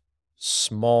this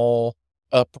small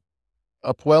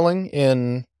upwelling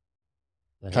in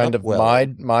kind of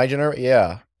my generation.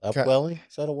 Yeah. Upwelling?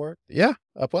 Is that a word? Yeah.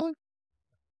 Upwelling.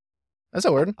 That's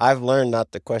a word. I've learned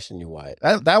not to question you, Wyatt.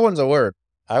 That one's a word.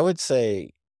 I would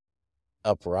say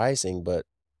uprising, but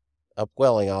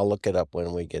upwelling, I'll look it up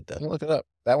when we get done. Look it up.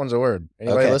 That one's a word.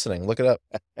 Anybody listening, look it up.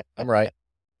 I'm right.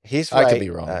 He's right. I could be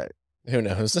wrong. Who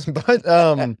knows? But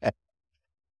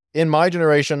in my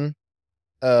generation,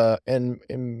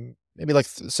 in maybe like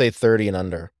say 30 and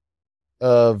under,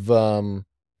 of and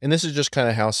this is just kind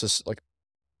of how like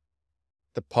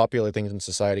the popular things in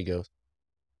society goes.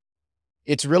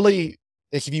 It's really,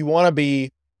 if you want to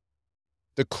be,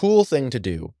 the cool thing to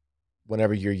do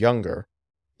whenever you're younger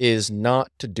is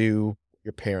not to do what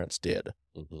your parents did.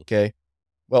 Mm-hmm. Okay.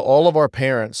 Well, all of our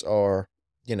parents are,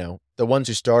 the ones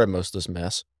who started most of this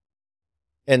mess.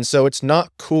 And so it's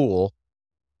not cool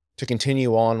to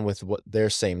continue on with what their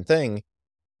same thing.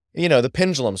 The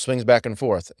pendulum swings back and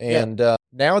forth. And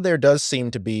now there does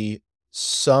seem to be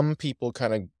some people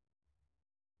kind of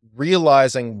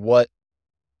realizing what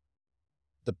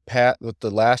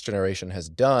the last generation has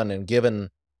done and given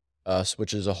us,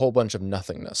 which is a whole bunch of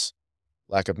nothingness,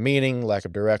 lack of meaning, lack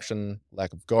of direction,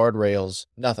 lack of guardrails,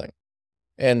 nothing.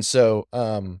 And so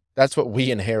that's what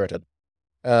we inherited,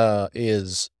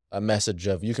 is a message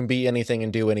of you can be anything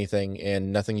and do anything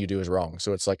and nothing you do is wrong.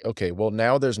 So it's like, okay, well,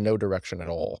 now there's no direction at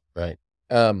all. Right.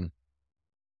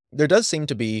 There does seem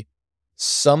to be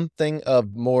something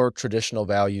of more traditional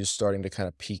values starting to kind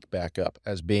of peak back up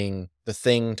as being the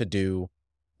thing to do,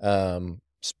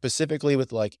 specifically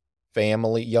with like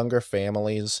younger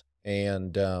families.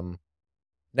 And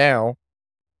now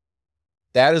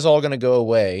that is all going to go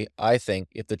away, I think,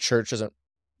 if the church doesn't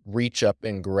reach up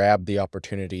and grab the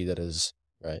opportunity that is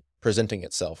presenting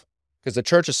itself. Because the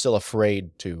church is still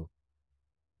afraid to,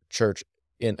 church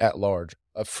at large,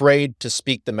 afraid to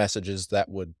speak the messages that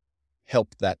would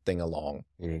help that thing along.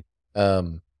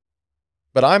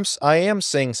 But I am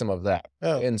seeing some of that.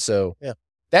 And so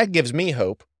that gives me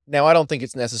hope. Now, I don't think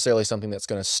it's necessarily something that's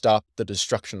going to stop the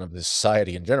destruction of this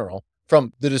society in general,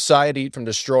 from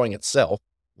destroying itself.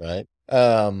 Right.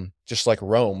 Just like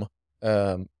Rome.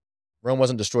 Rome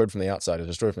wasn't destroyed from the outside, it was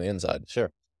destroyed from the inside. Sure.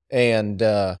 And,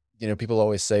 people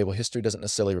always say, well, history doesn't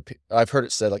necessarily repeat. I've heard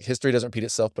it said, like, history doesn't repeat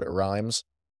itself, but it rhymes.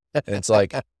 And it's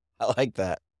like, I like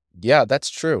that. Yeah, that's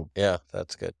true. Yeah,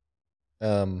 that's good.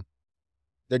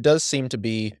 There does seem to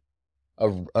be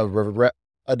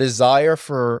a desire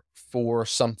for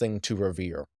something to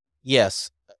revere. Yes,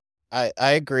 I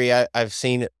agree. I've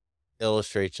seen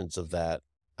illustrations of that.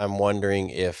 I'm wondering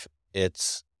if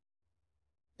it's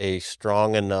a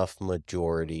strong enough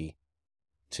majority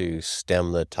to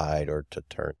stem the tide or to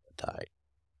turn the tide.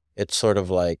 It's sort of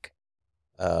like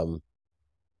the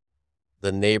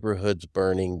neighborhood's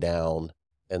burning down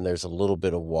and there's a little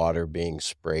bit of water being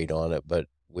sprayed on it, but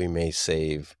we may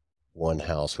save one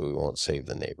house, but we won't save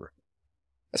the neighborhood.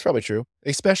 That's probably true,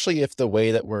 especially if the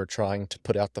way that we're trying to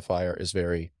put out the fire is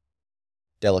very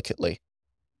delicately.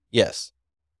 Yes.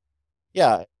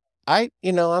 Yeah.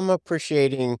 I'm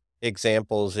appreciating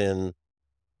examples in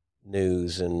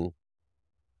news and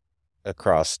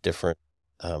across different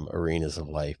arenas of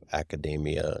life,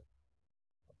 academia,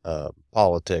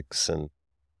 politics, and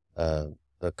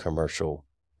the commercial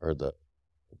or the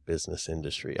business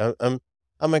industry.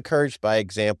 I'm encouraged by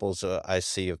examples I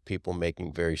see of people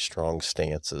making very strong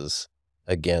stances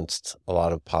against a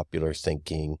lot of popular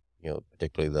thinking,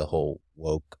 particularly the whole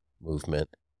woke movement.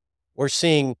 We're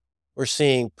seeing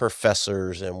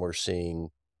professors and we're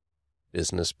seeing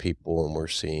business people and we're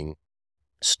seeing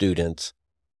students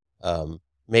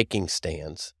making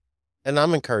stands. And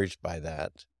I'm encouraged by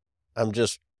that. I'm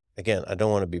just, again, I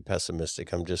don't want to be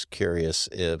pessimistic. I'm just curious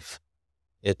if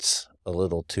it's a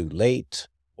little too late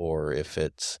or if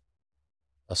it's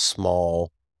a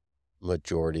small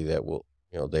majority that will,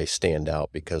 they stand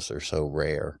out because they're so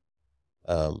rare.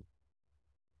 But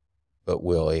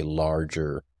will a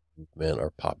larger movement or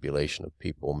population of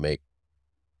people make,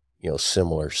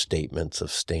 similar statements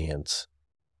of stance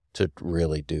to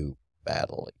really do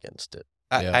battle against it?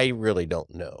 I really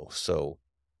don't know. So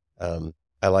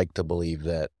I like to believe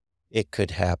that it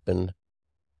could happen.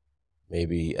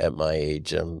 Maybe at my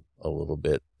age, I'm a little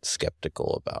bit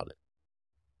skeptical about it.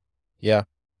 Yeah.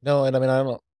 No, and I mean, I don't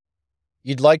know.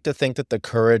 You'd like to think that the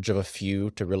courage of a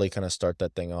few to really kind of start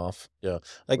that thing off. Yeah.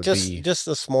 Like just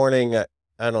this morning,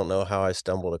 I don't know how I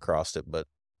stumbled across it, but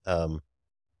I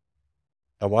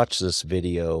watched this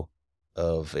video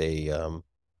of a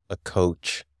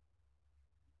coach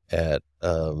at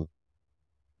a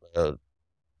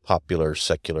popular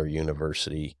secular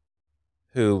university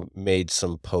who made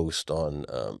some post on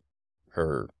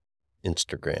her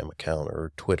Instagram account or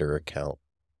her Twitter account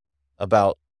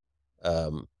about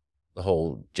the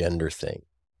whole gender thing.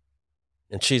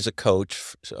 And she's a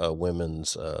coach, a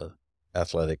women's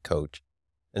athletic coach.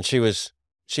 And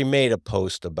she made a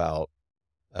post about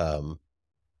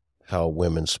how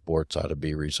women's sports ought to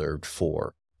be reserved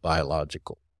for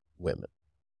biological women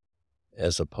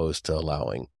as opposed to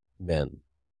allowing men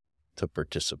to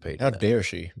participate. How dare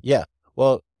she? Yeah.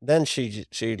 Well, then she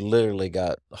literally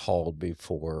got hauled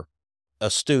before a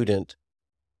student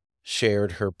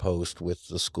shared her post with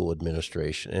the school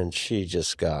administration, and she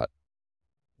just got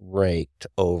raked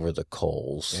over the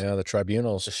coals. Yeah, the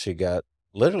tribunals. She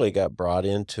literally got brought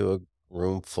into a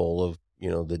room full of,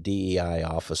 the DEI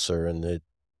officer and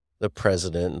the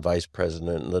president and vice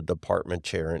president and the department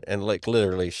chair. And like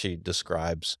literally she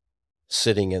describes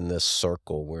sitting in this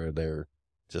circle where they're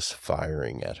just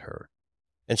firing at her.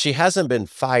 And she hasn't been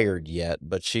fired yet,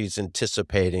 but she's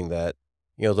anticipating that,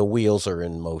 the wheels are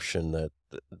in motion, that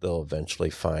they'll eventually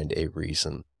find a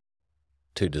reason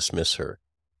to dismiss her.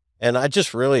 And I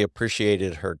just really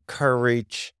appreciated her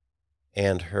courage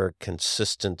and her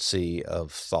consistency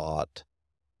of thought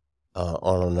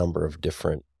on a number of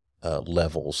different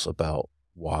levels about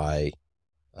why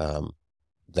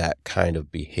that kind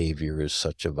of behavior is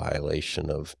such a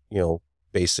violation of,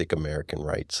 basic American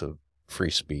rights of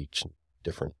free speech and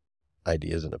different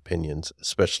ideas and opinions,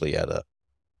 especially at a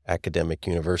academic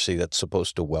university that's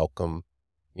supposed to welcome,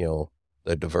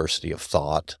 the diversity of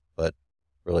thought, but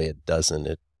really it doesn't.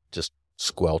 It just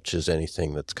squelches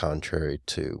anything that's contrary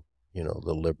to,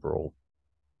 the liberal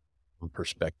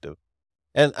perspective.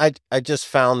 And I just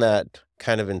found that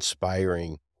kind of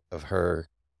inspiring of her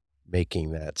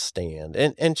making that stand.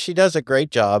 And she does a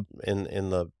great job in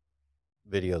the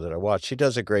video that I watched. She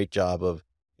does a great job of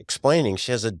explaining.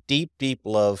 She has a deep, deep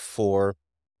love for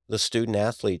the student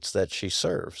athletes that she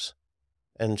serves.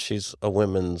 And she's a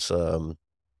women's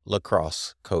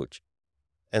lacrosse coach.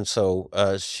 And so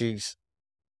she's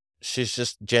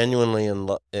just genuinely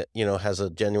has a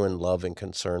genuine love and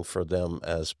concern for them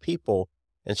as people.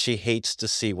 And she hates to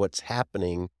see what's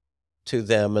happening to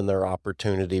them and their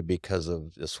opportunity because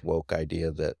of this woke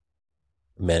idea that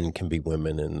men can be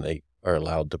women and they are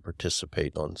allowed to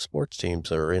participate on sports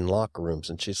teams or in locker rooms.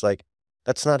 And she's like,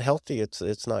 that's not healthy.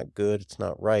 It's not good. It's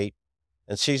not right.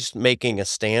 And she's making a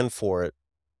stand for it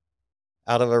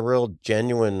out of a real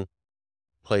genuine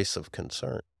place of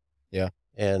concern. Yeah.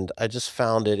 And I just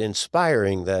found it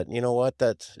inspiring that,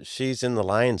 that she's in the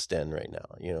lion's den right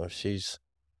now.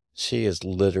 She is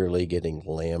literally getting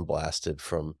lambasted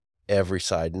from every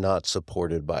side, not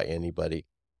supported by anybody.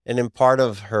 And in part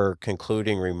of her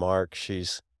concluding remark, she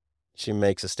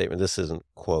makes a statement. This isn't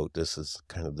quote. This is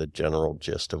kind of the general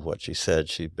gist of what she said.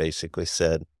 She basically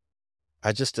said,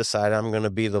 I just decided I'm going to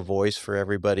be the voice for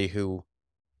everybody who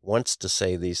wants to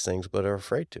say these things but are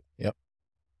afraid to. Yep.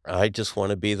 I just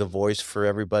want to be the voice for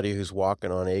everybody who's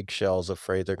walking on eggshells,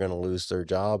 afraid they're going to lose their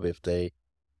job if they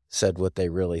said what they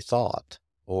really thought.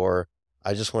 Or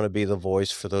I just want to be the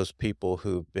voice for those people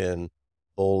who've been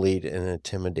bullied and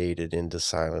intimidated into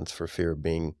silence for fear of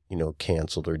being,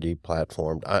 canceled or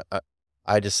deplatformed.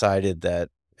 I decided that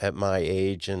at my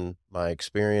age and my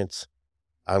experience,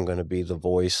 I'm going to be the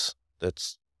voice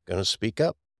that's going to speak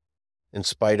up in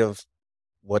spite of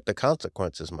what the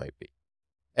consequences might be.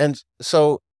 And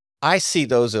so I see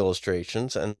those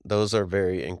illustrations, and those are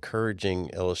very encouraging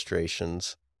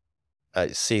illustrations. I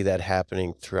see that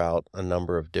happening throughout a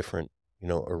number of different,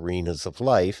 arenas of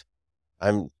life.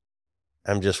 I'm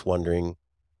just wondering,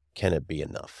 can it be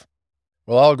enough?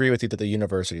 Well, I'll agree with you that the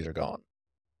universities are gone.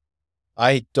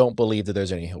 I don't believe that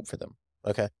there's any hope for them.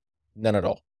 Okay. None at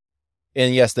all.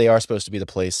 And yes, they are supposed to be the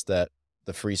place that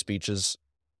the free speech is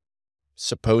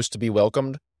supposed to be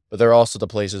welcomed, but they're also the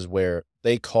places where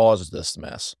they caused this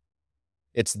mess.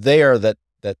 It's there that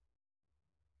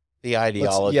the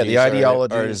ideology,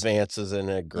 are advances and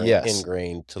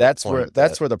ingrained to that's where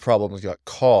the problems got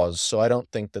caused. So I don't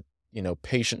think that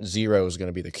patient zero is going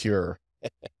to be the cure.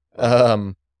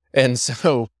 And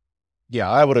so yeah,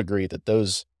 I would agree that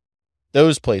those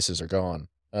places are gone.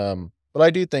 But I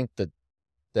do think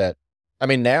that I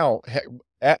mean now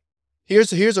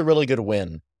here's a really good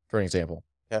win, for an example.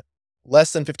 Yeah.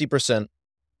 Less than 50%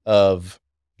 of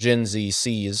Gen Z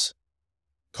sees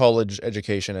college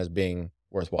education as being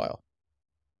worthwhile.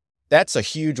 That's a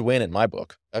huge win in my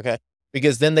book. Okay.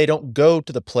 Because then they don't go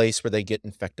to the place where they get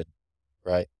infected.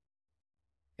 Right.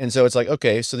 And so it's like,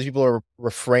 okay, so the people are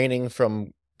refraining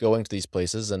from going to these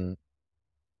places. And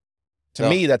to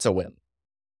me, that's a win.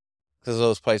 Because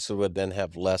those places would then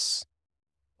have less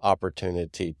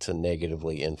opportunity to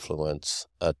negatively influence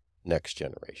a next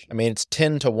generation. I mean, it's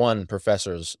 10-1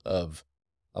 professors of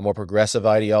a more progressive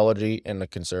ideology and a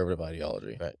conservative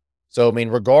ideology. Right. So, I mean,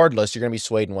 regardless, you're going to be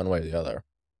swayed in one way or the other.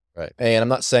 Right. And I'm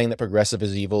not saying that progressive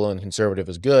is evil and conservative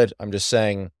is good. I'm just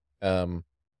saying there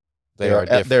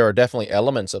are definitely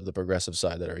elements of the progressive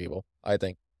side that are evil, I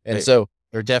think. And so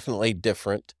they're definitely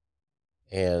different,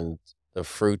 and the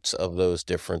fruits of those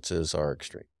differences are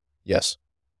extreme. Yes.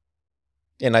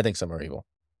 And I think some are evil.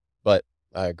 But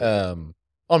I agree.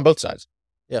 On both sides.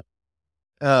 Yeah.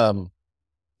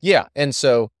 Yeah. And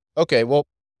so, okay, well,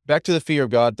 back to the fear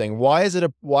of God thing. Why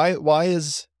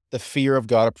is the fear of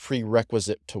God a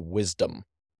prerequisite to wisdom?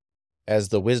 As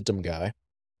the wisdom guy.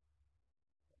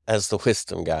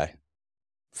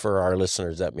 For our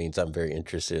listeners, that means I'm very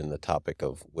interested in the topic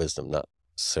of wisdom, not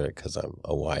necessarily because I'm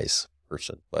a wise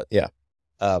person, but yeah.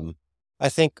 I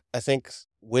think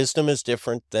wisdom is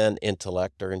different than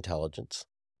intellect or intelligence.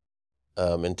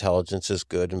 Intelligence is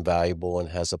good and valuable and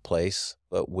has a place,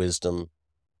 but wisdom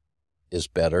is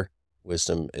better.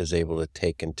 Wisdom is able to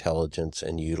take intelligence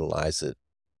and utilize it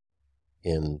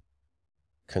in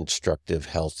constructive,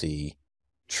 healthy,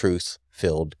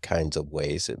 truth-filled kinds of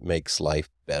ways. It makes life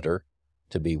better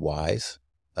to be wise.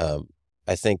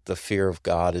 I think the fear of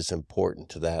God is important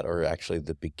to that, or actually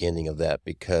the beginning of that,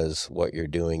 because what you're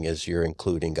doing is you're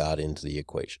including God into the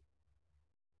equation.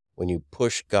 When you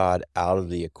push God out of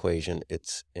the equation,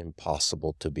 it's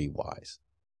impossible to be wise.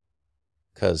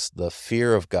 Because the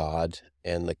fear of God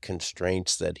and the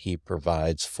constraints that he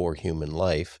provides for human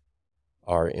life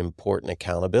are important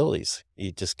accountabilities.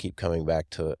 You just keep coming back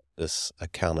to this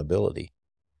accountability.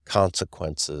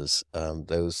 Consequences,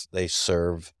 they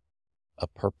serve a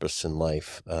purpose in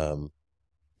life.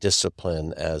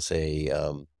 Discipline as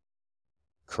a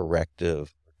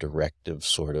corrective, directive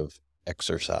sort of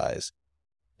exercise.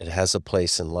 It has a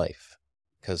place in life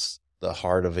because the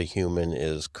heart of a human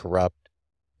is corrupt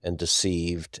and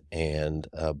deceived and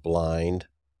blind.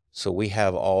 So we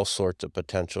have all sorts of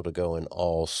potential to go in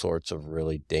all sorts of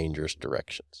really dangerous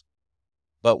directions.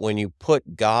 But when you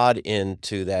put God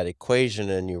into that equation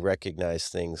and you recognize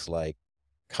things like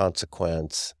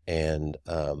consequence and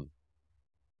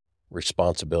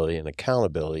responsibility and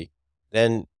accountability,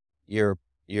 then you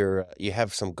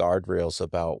have some guardrails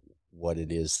about what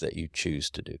it is that you choose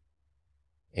to do.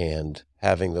 And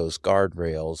having those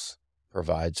guardrails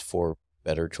provides for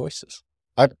better choices.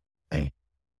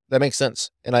 That makes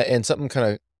sense. And something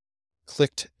kind of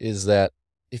clicked is that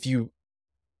if you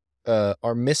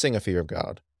are missing a fear of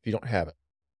God, if you don't have it,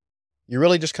 you're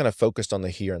really just kind of focused on the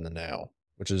here and the now,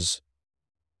 which is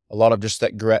a lot of just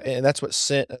that and that's what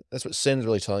sin's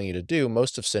really telling you to do.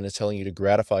 Most of sin is telling you to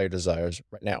gratify your desires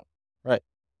right now. Right.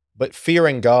 But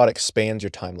fearing God expands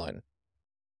your timeline.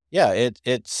 Yeah,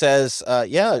 it says,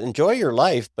 enjoy your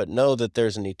life, but know that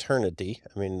there's an eternity.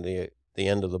 I mean, the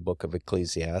end of the book of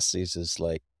Ecclesiastes is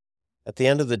like, at the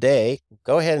end of the day,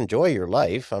 go ahead and enjoy your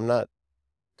life.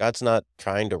 God's not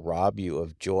trying to rob you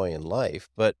of joy in life,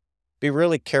 but be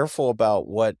really careful about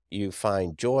what you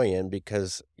find joy in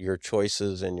because your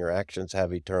choices and your actions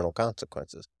have eternal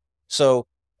consequences. So,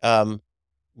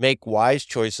 make wise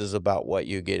choices about what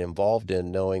you get involved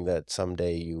in, knowing that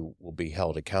someday you will be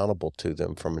held accountable to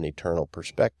them from an eternal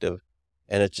perspective.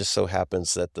 And it just so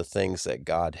happens that the things that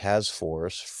God has for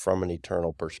us from an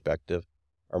eternal perspective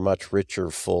are much richer,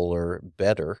 fuller,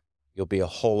 better. You'll be a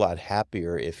whole lot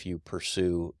happier if you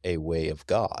pursue a way of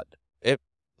God. It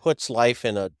puts life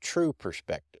in a true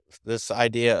perspective. This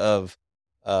idea of,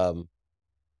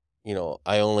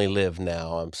 I only live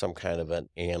now. I'm some kind of an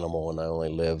animal and I only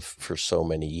live for so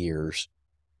many years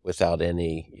without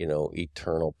any,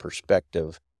 eternal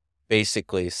perspective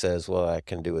basically says, well, I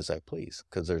can do as I please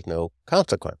because there's no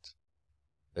consequence.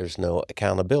 There's no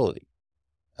accountability.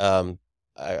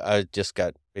 I just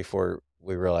got, before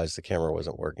we realized the camera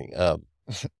wasn't working, I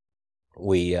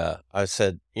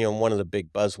said, one of the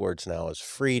big buzzwords now is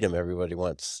freedom. Everybody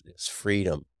wants is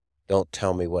freedom. Don't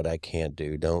tell me what I can't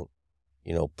do. Don't,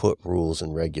 put rules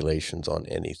and regulations on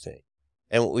anything.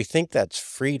 And we think that's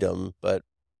freedom, but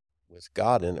with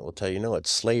God in it, will tell you, no,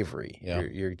 it's slavery. Yeah.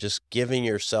 You're just giving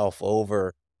yourself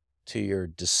over to your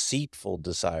deceitful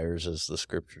desires, as the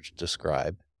scriptures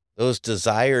describe. Those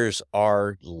desires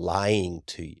are lying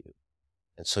to you.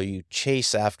 And so you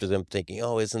chase after them thinking,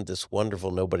 oh, isn't this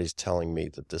wonderful? Nobody's telling me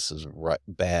that this is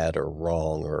bad or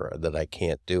wrong or that I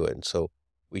can't do it. And so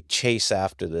we chase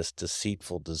after this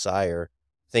deceitful desire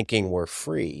thinking we're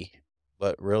free,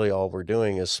 but really all we're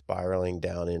doing is spiraling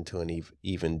down into an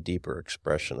even deeper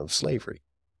expression of slavery,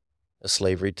 a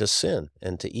slavery to sin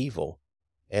and to evil.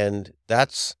 And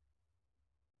that's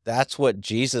what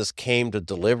Jesus came to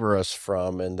deliver us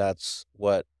from, and that's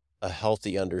what a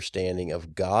healthy understanding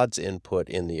of God's input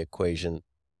in the equation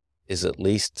is. At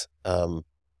least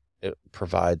it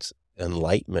provides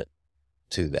enlightenment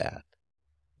to that.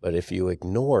 But if you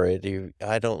ignore it,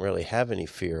 I don't really have any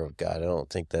fear of God. I don't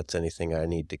think that's anything I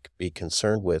need to be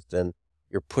concerned with. Then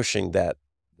you're pushing that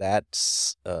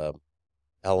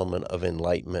element of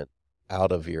enlightenment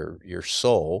out of your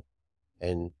soul,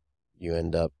 and you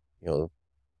end up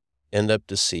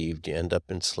deceived. You end up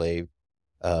enslaved.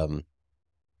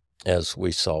 As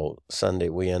we saw Sunday,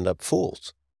 we end up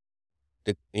fools.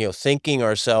 Thinking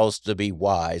ourselves to be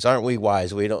wise. Aren't we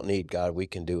wise? We don't need God. We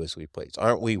can do as we please.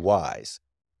 Aren't we wise?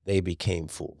 They became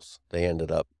fools. They ended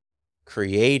up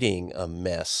creating a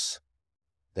mess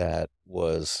that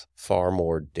was far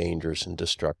more dangerous and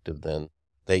destructive than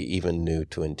they even knew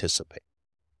to anticipate.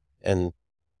 And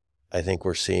I think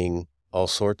we're seeing all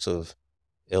sorts of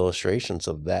illustrations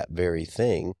of that very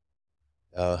thing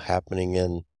happening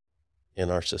in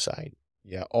our society.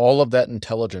 Yeah, all of that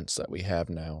intelligence that we have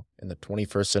now in the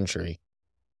 21st century,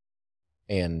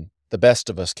 and the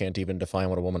best of us can't even define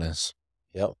what a woman is.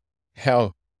 Yep.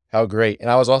 How great. And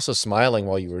I was also smiling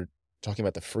while you were talking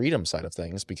about the freedom side of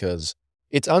things, because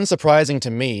it's unsurprising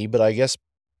to me, but I guess,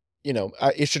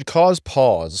 it should cause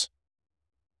pause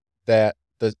that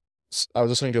I was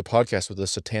listening to a podcast with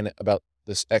about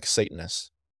this ex-Satanist,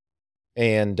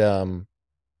 and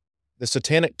the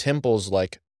Satanic Temple's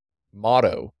like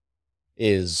motto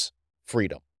is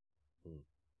freedom.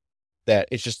 That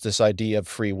it's just this idea of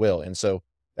free will. And so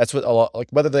that's what a lot, like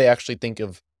whether they actually think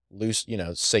of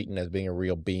Satan as being a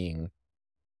real being.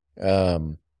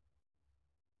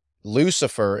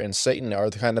 Lucifer and Satan are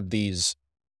kind of these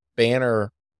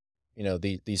banner,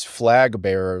 these flag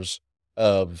bearers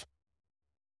of,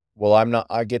 well, I'm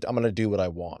going to do what I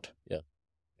want. Yeah.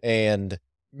 And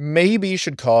maybe you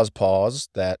should cause pause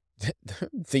that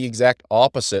the exact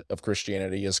opposite of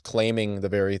Christianity is claiming the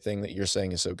very thing that you're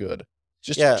saying is so good.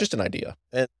 Just an idea.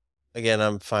 And again,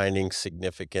 I'm finding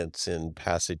significance in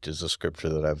passages of scripture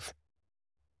that I've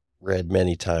read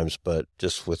many times, but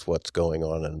just with what's going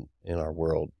on in our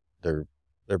world, they're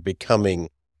becoming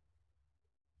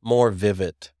more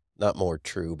vivid, not more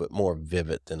true, but more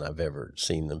vivid than I've ever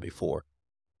seen them before.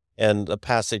 And the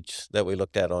passage that we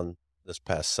looked at on this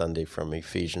past Sunday from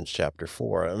Ephesians chapter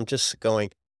 4, I'm just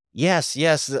going, yes,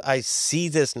 I see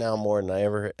this now more than I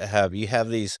ever have. You have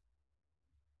these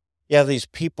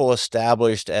people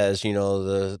established as,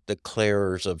 the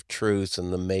declarers of truth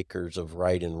and the makers of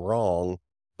right and wrong.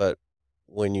 But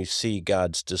when you see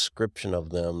God's description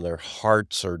of them, their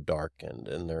hearts are darkened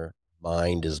and their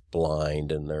mind is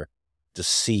blind and they're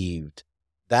deceived.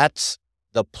 That's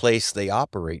the place they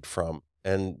operate from.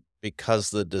 And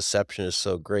because the deception is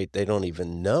so great, they don't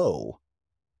even know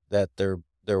that they're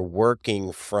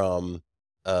working from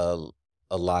a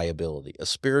liability, a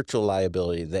spiritual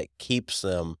liability that keeps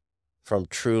them from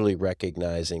truly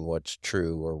recognizing what's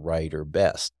true or right or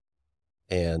best.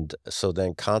 And so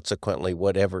then consequently,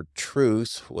 whatever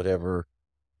truth, whatever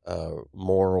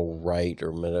moral right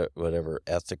or whatever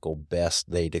ethical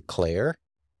best they declare,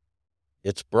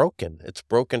 it's broken. It's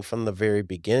broken from the very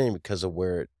beginning because of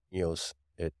where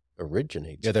it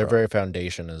originates. Yeah, their very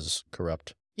foundation is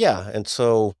corrupt. Yeah, and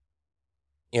so,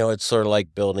 it's sort of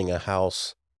like building a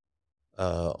house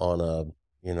on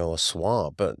a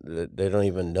swamp, but they don't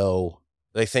even know.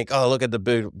 They think, oh, look at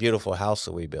the beautiful house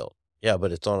that we built. Yeah,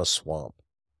 but it's on a swamp.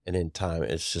 And in time,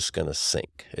 it's just going to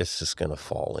sink. It's just going to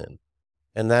fall in.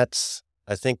 And that's,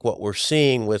 I think, what we're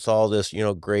seeing with all this,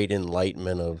 great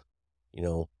enlightenment of,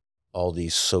 all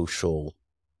these social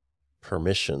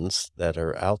permissions that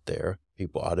are out there.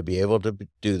 People ought to be able to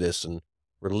do this, and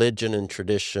religion and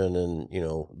tradition and,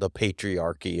 the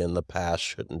patriarchy and the past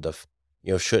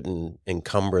shouldn't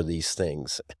encumber these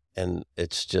things. And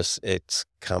it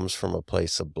comes from a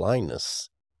place of blindness.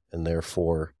 And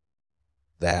therefore,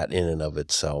 that in and of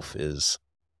itself is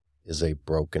a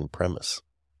broken premise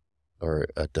or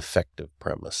a defective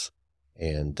premise.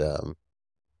 And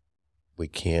we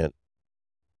can't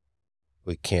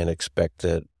expect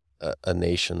that a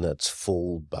nation that's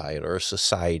fooled by it or a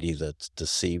society that's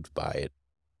deceived by it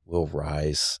will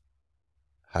rise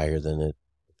higher than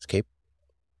it's capable.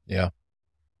 Yeah.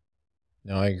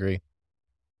 No, I agree.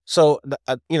 So,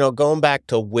 going back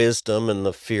to wisdom and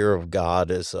the fear of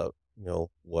God is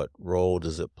what role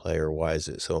does it play or why is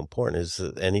it so important? Is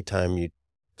that anytime you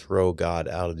throw God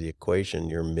out of the equation,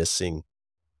 you're missing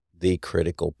the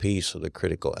critical piece or the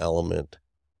critical element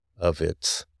of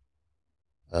its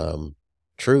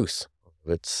truth,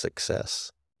 of its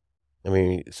success. I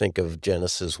mean, think of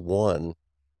Genesis 1.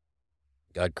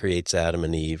 God creates Adam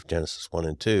and Eve, Genesis 1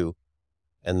 and 2,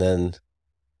 and then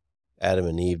Adam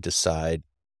and Eve decide,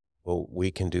 well,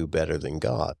 we can do better than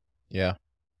God. Yeah.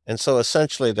 And so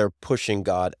essentially they're pushing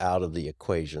God out of the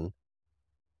equation.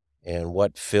 And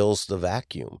what fills the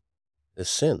vacuum is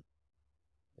sin,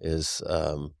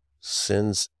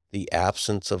 sin's the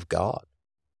absence of God.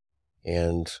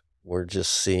 And we're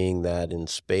just seeing that in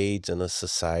spades in a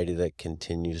society that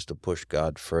continues to push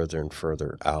God further and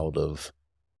further out of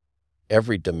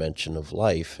every dimension of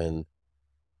life. And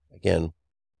again,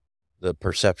 the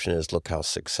perception is, look how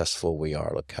successful we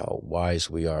are, look how wise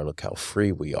we are, look how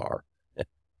free we are.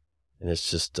 And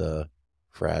it's just a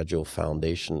fragile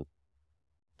foundation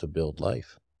to build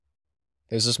life.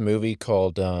 There's this movie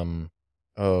called,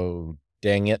 oh,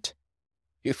 dang it.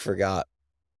 You forgot.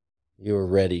 You were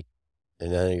ready,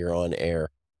 and now you're on air.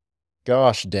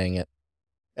 Gosh dang it.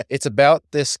 It's about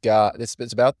this guy,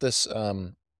 it's about this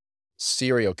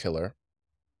serial killer,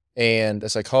 and a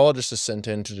psychologist is sent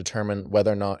in to determine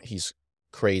whether or not he's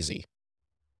crazy,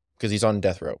 because he's on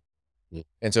death row.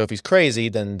 And so if he's crazy,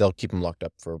 then they'll keep him locked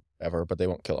up forever, but they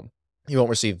won't kill him. He won't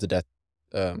receive the death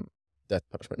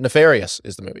punishment. Nefarious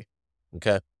is the movie.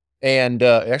 Okay. And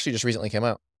it actually just recently came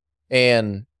out.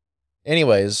 And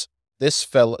anyways,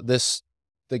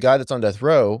 the guy that's on death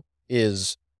row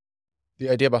is, the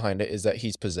idea behind it is that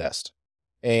he's possessed.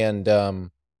 And the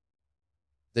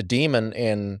demon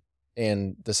and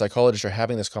the psychologist are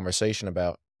having this conversation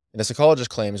about And the psychologist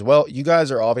claims, well, you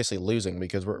guys are obviously losing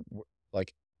because we're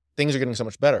like, things are getting so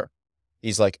much better.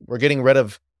 He's like, we're getting rid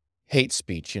of hate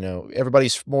speech.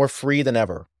 Everybody's more free than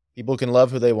ever. People can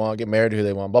love who they want, get married to who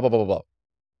they want, blah, blah, blah, blah, blah.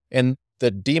 And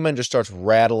the demon just starts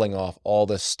rattling off all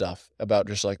this stuff about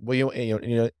just like, well,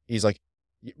 he's like,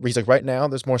 right now,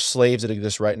 there's more slaves that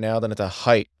exist right now than at the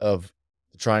height of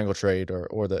the triangle trade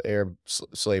or the Arab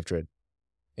slave trade.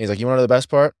 And he's like, you want to know the best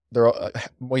part? They're all,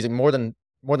 he's like, more than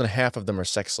half of them are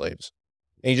sex slaves.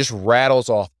 And he just rattles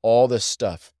off all this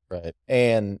stuff. Right.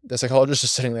 And the psychologist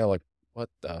is sitting there like, what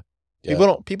the? Yeah.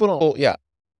 People don't, well, yeah.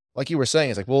 Like you were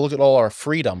saying, it's like, well, look at all our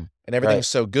freedom and everything's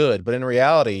so good. But in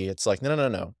reality, it's like,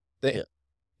 no.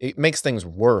 It makes things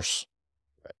worse.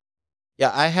 Right.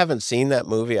 Yeah, I haven't seen that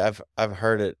movie. I've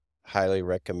heard it highly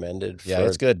recommended for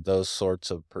it's good. Those sorts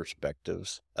of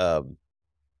perspectives.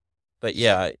 But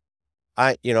yeah,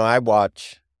 I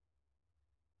watch,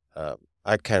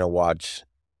 I kind of watch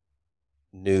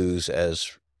news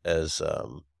as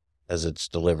it's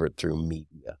delivered through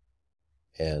media,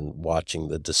 and watching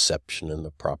the deception and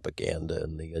the propaganda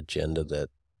and the agenda that,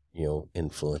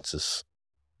 influences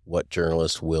what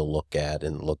journalists will look at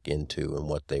and look into and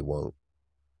what they won't.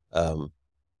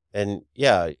 And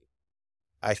yeah,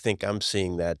 I think I'm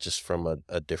seeing that just from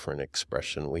a different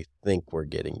expression. We think we're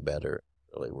getting better.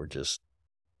 Really, we're just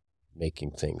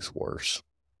making things worse.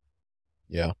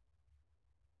 Yeah.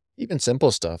 Even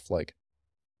simple stuff like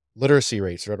literacy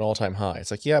rates are at an all-time high.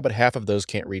 It's like, yeah, but half of those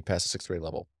can't read past the 6th grade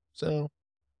level. So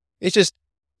it's just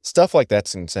stuff like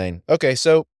that's insane. Okay,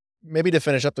 so maybe to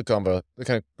finish up the convo, to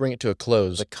kind of bring it to a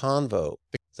close. The convo,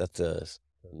 that's a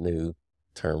new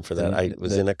term for that. I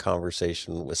was in a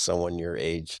conversation with someone your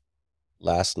age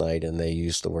last night, and they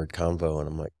used the word convo, and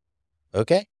I'm like,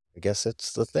 okay, I guess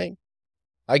it's the thing.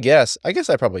 I guess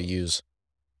I probably use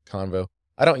convo.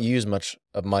 I don't use much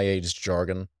of my age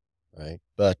jargon, right?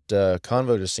 But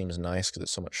convo just seems nice because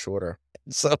it's so much shorter.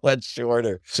 So much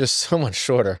shorter. It's just so much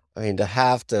shorter. I mean, to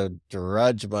have to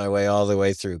drudge my way all the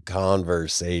way through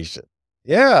conversation.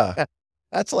 Yeah.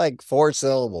 That's like 4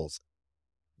 syllables.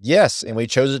 Yes, and we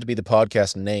chose it to be the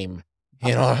podcast name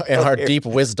in our deep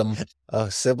wisdom. Oh,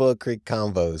 Cibolo Creek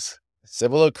Convos.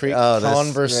 Cibolo Creek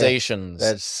Conversations.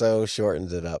 That so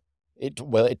shortens it up.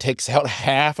 It takes out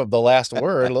half of the last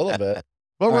word a little bit.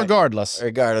 But regardless,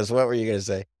 what were you going to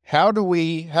say? How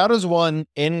does one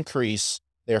increase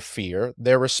their fear,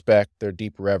 their respect, their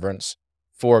deep reverence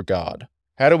for God?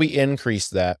 How do we increase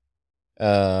that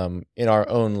in our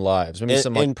own lives? We need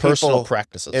some personal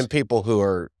practices. And people who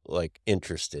are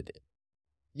interested in.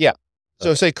 Yeah.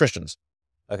 So say Christians.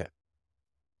 Okay.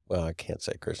 Well, I can't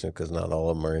say Christian because not all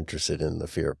of them are interested in the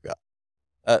fear of God.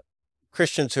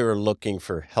 Christians who are looking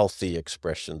for healthy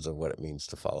expressions of what it means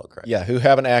to follow Christ. Yeah, who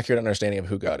have an accurate understanding of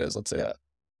who God is. Let's say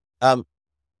that.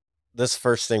 This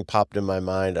first thing popped in my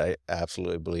mind. I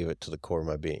absolutely believe it to the core of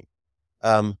my being.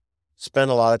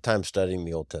 Spend a lot of time studying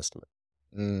the Old Testament.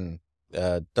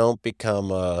 Don't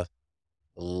become a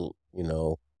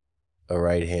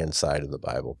right-hand side of the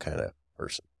Bible kind of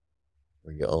person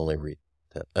where you only read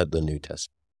the New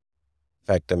Testament. In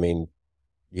fact, I mean,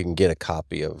 you can get a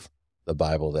copy of the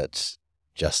Bible that's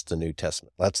just the New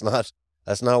Testament. Let's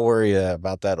not worry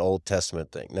about that Old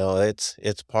Testament thing. No,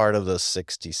 it's part of the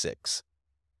 66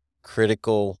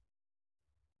 critical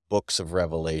books of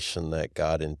revelation that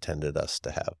God intended us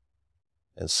to have.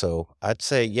 And so I'd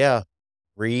say, yeah,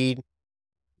 read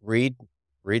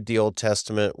the Old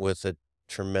Testament with a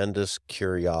tremendous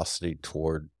curiosity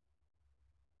toward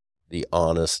the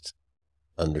honest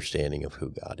understanding of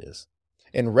who God is.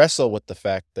 And wrestle with the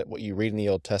fact that what you read in the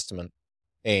Old Testament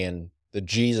and the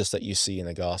Jesus that you see in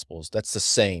the Gospels, that's the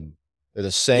same. They're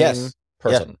the same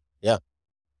person. Yeah.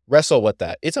 Wrestle with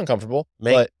that. It's uncomfortable,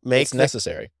 but it's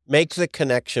necessary. Make the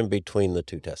connection between the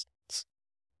two testaments,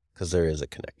 because there is a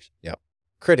connection. Yeah.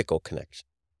 Critical connection.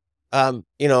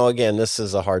 Again, this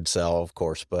is a hard sell, of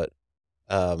course, but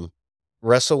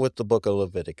wrestle with the book of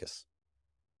Leviticus.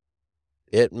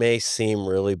 It may seem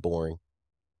really boring,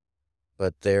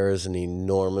 but there is an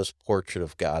enormous portrait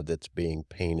of God that's being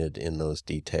painted in those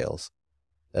details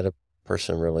that a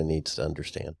person really needs to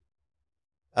understand.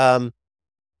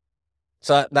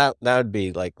 So that would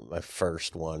be like my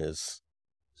first one, is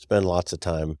spend lots of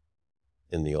time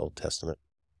in the Old Testament.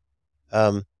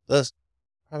 This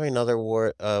probably another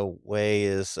way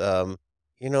is,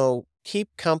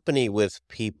 keep company with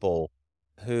people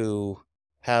who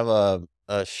have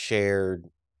a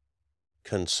shared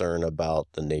concern about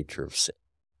the nature of sin.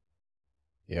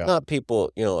 Yeah. Not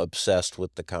people, obsessed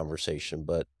with the conversation,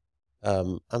 but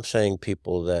I'm saying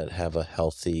people that have a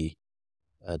healthy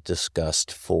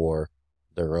disgust for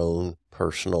their own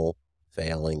personal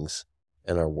failings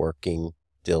and are working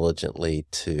diligently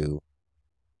to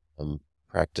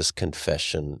practice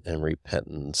confession and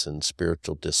repentance and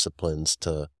spiritual disciplines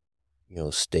to,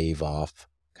 stave off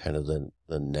kind of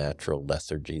the natural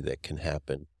lethargy that can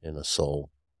happen in a soul.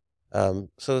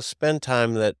 So spend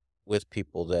time with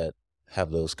people that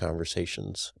have those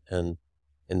conversations and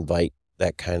invite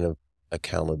that kind of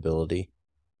accountability.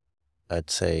 I'd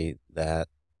say that.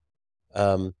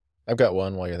 I've got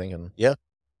one while you're thinking. Yeah.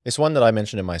 It's one that I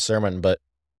mentioned in my sermon, but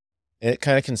it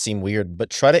kind of can seem weird, but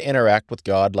try to interact with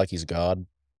God like he's God.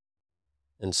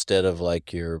 Instead of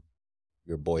like your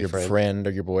boyfriend. Your friend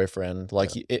or your boyfriend.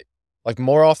 Like like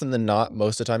more often than not,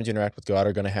 most of the times you interact with God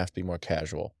are going to have to be more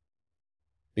casual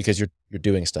because you're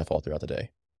doing stuff all throughout the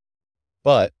day.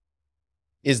 But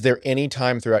is there any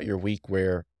time throughout your week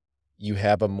where you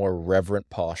have a more reverent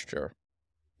posture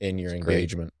in your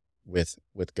engagement with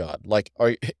God? Like,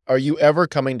 are you ever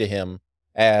coming to him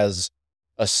as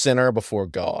a sinner before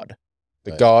God,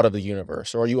 the God of the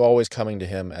universe? Or are you always coming to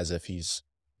him as if he's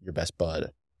your best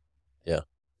bud? Yeah.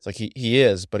 It's like he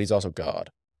is, but he's also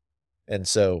God. And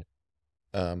so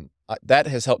that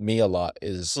has helped me a lot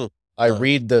is I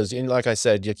read those, and like I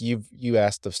said, you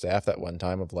asked the staff that one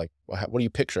time of like, well, what do you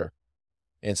picture?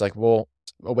 And it's like, well,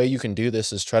 a way you can do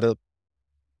this is try to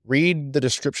read the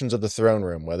descriptions of the throne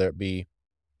room, whether it be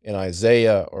in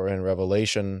Isaiah or in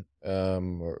Revelation,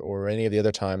 or any of the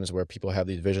other times where people have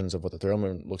these visions of what the throne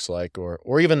room looks like,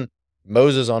 or even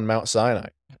Moses on Mount Sinai.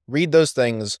 Read those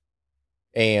things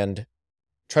and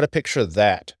try to picture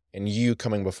that and you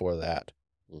coming before that.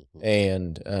 Mm-hmm.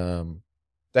 And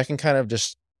that can kind of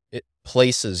just, it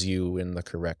places you in the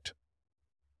correct,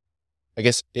 I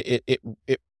guess it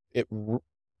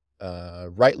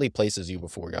rightly places you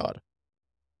before God.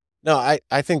 No,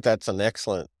 I think that's an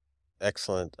excellent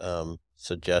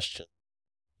suggestion.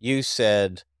 You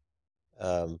said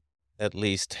at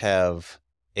least have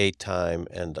a time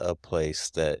and a place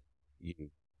that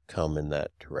you come in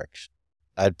that direction.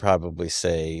 I'd probably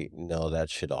say no, that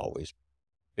should always,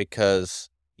 because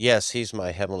yes, he's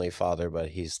my heavenly Father, but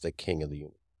he's the King of the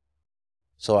universe.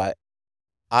 So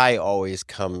I always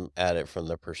come at it from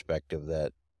the perspective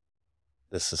that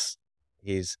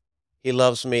he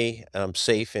loves me and I'm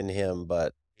safe in him,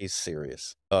 but he's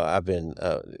serious. I've been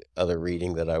other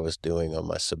reading that I was doing on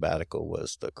my sabbatical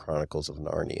was the Chronicles of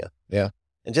Narnia. Yeah.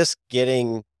 And just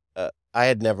getting, I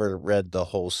had never read the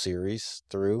whole series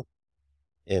through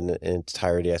in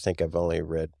entirety. I think I've only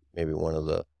read maybe one of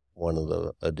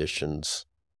the editions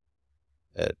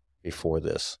before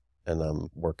this, and I'm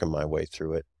working my way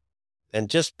through it. And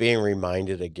just being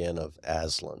reminded again of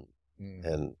Aslan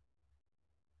and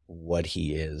what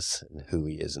he is and who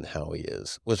he is and how he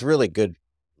is was really good.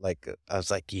 Like, I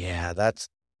was like, yeah, that's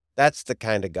the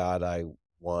kind of God I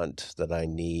want, that I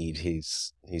need.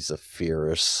 He's a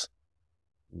fierce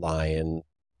lion,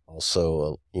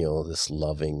 also, this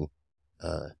loving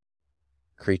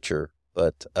creature.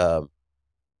 But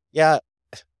yeah,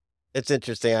 it's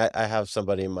interesting. I have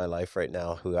somebody in my life right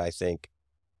now who I think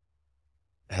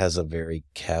has a very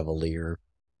cavalier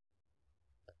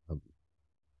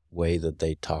way that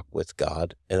they talk with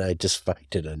God, and I just find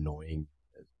it annoying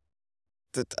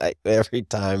every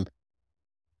time.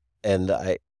 And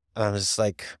I'm just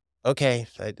like, okay,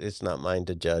 it's not mine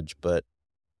to judge, but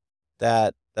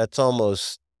that's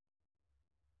almost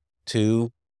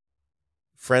too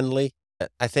friendly.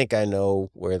 I think I know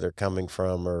where they're coming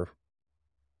from or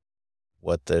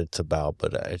what it's about,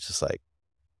 but I just like,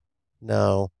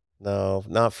 no,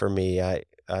 not for me.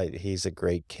 He's a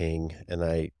great king, and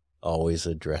I always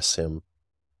address him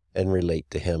and relate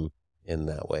to him in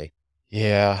that way.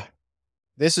 Yeah.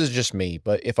 This is just me,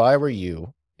 but if I were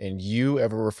you and you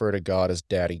ever refer to God as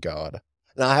Daddy God.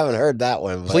 No, I haven't heard that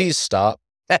one. Please stop.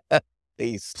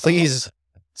 Please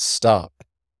stop.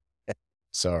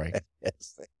 Sorry.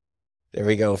 Yes. There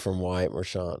we go from Wyatt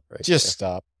Merchant. Right. Just there.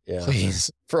 Stop. Yeah.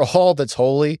 Please. For all that's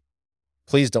holy,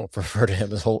 please don't refer to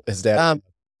him as Daddy.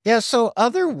 Yeah. So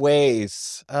other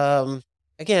ways,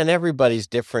 again, everybody's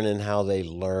different in how they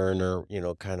learn or,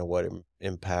 kind of what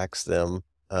impacts them.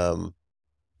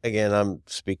 Again, I'm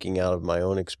speaking out of my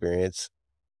own experience.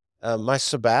 My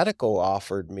sabbatical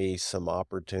offered me some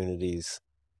opportunities.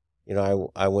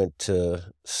 I went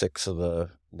to 6 of the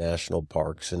national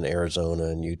parks in Arizona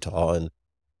and Utah,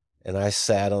 and I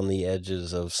sat on the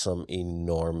edges of some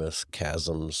enormous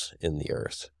chasms in the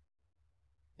earth.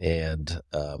 And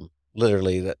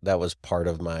literally that was part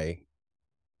of my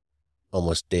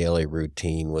almost daily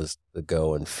routine, was to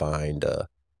go and find a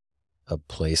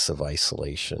place of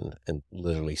isolation and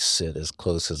literally sit as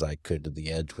close as I could to the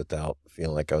edge without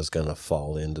feeling like I was going to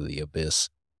fall into the abyss,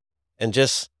 and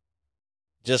just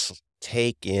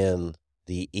take in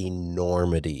the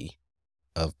enormity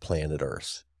of planet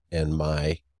Earth and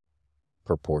my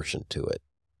proportion to it.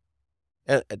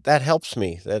 And that helps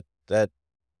me. That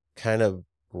kind of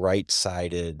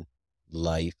right-sided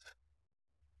life,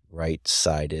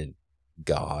 right-sided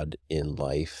God in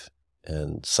life,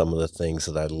 and some of the things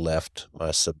that I left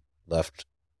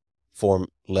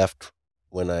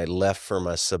when I left for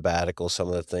my sabbatical, some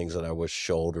of the things that I was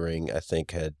shouldering, I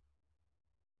think had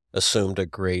assumed a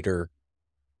greater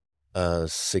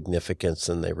significance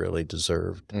than they really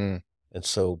deserved. Mm. And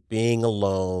so being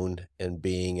alone and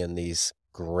being in these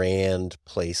grand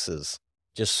places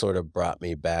just sort of brought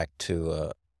me back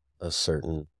to a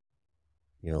certain,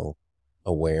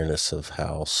 awareness of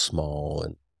how small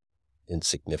and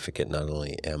insignificant not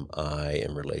only am I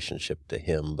in relationship to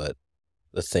him, but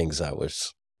the things I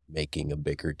was making a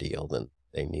bigger deal than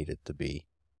they needed to be.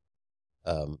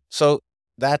 So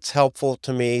that's helpful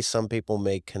to me. Some people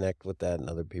may connect with that and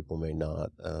other people may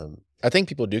not. I think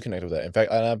people do connect with that. In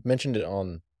fact, I've mentioned it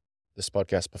on this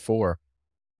podcast before,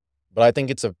 but I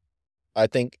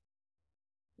think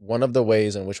one of the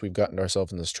ways in which we've gotten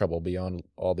ourselves in this trouble beyond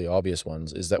all the obvious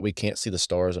ones is that we can't see the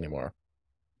stars anymore.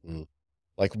 Mm.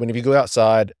 Like if you go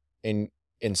outside and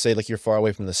say like you're far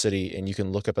away from the city and you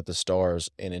can look up at the stars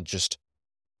and it just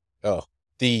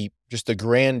the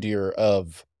grandeur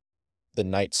of the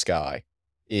night sky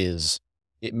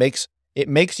it makes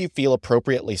you feel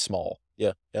appropriately small.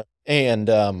 Yeah. And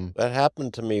that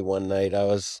happened to me one night. I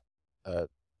was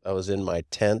in my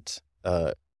tent.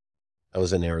 I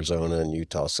was in Arizona and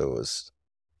Utah, so it was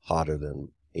hotter than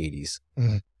 80s.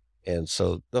 Mm-hmm. And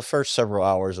so the first several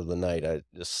hours of the night, I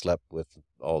just slept with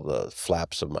all the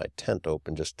flaps of my tent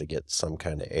open just to get some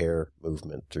kind of air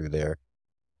movement through there.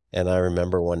 And I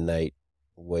remember one night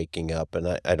waking up, and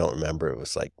I don't remember, it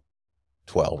was like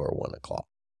 12 or 1 o'clock.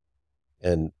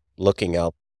 And looking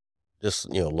out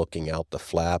the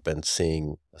flap and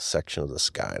seeing a section of the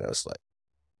sky, and I was like,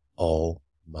 oh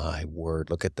my word,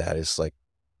 look at that. It's like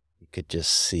you could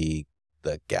just see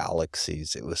the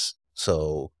galaxies. It was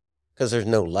so, because there's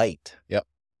no light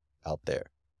out there.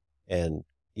 And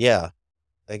yeah,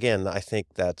 again, I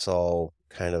think that's all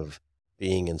kind of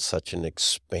being in such an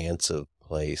expansive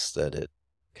place that it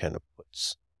kind of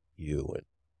puts you and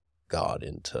God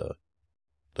into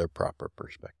their proper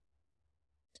perspective.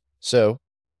 So,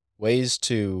 ways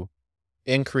to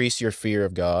increase your fear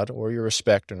of God or your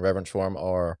respect and reverence for him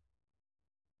are,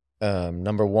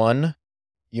 number one,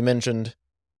 you mentioned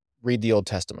read the Old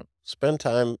Testament. Spend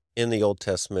time in the Old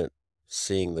Testament,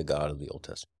 seeing the God of the Old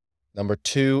Testament. Number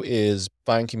two is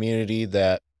find community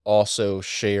that also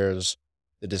shares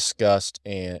the disgust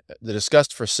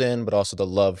for sin, but also the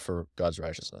love for God's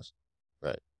righteousness.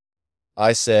 Right.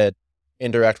 I said,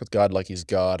 interact with God like he's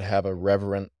God, have a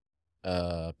reverent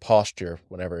posture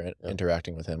whenever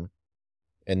interacting with him.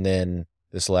 And then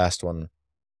this last one,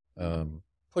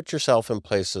 put yourself in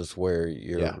places where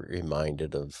you're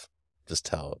reminded of just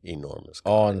how enormous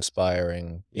God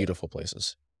awe-inspiring, beautiful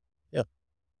places. Yeah.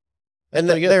 And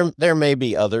there may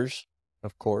be others,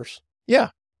 of course. Yeah.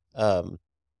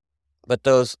 But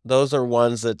those are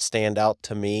ones that stand out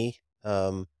to me.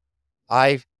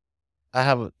 I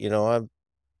have, I'm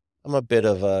a bit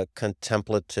of a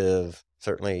contemplative,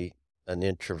 certainly an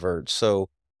introvert. So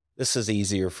this is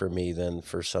easier for me than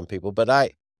for some people, but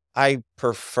I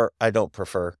don't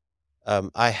prefer.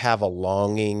 I have a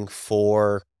longing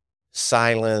for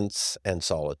silence and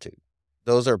solitude.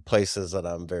 Those are places that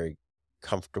I'm very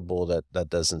comfortable, that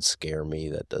doesn't scare me,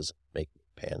 that doesn't make me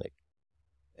panic.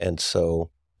 And so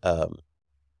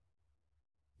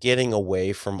getting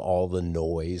away from all the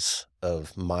noise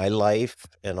of my life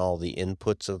and all the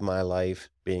inputs of my life,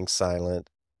 being silent,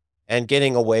 and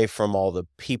getting away from all the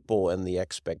people and the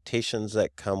expectations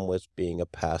that come with being a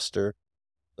pastor.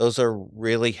 Those are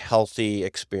really healthy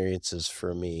experiences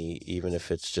for me, even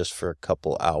if it's just for a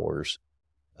couple hours.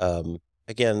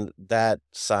 Again, that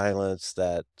silence,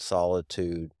 that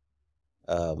solitude,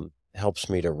 helps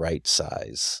me to right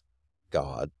size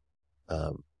God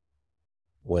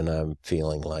when I'm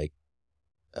feeling like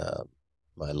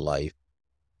my life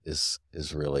is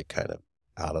really kind of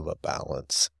out of a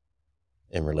balance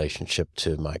in relationship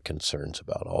to my concerns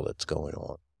about all that's going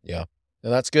on. Yeah,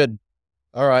 and that's good.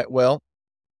 All right, well,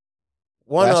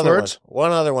 one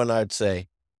other one I'd say,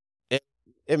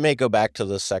 it may go back to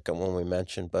the second one we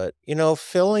mentioned, but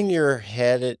filling your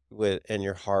head and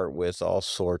your heart with all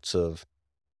sorts of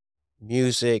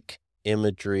music,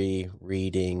 imagery,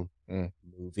 reading,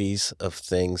 movies of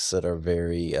things that are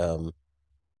very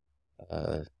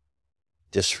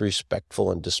disrespectful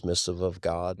and dismissive of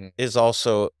God is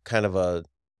also kind of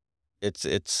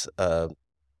it's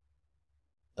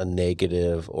a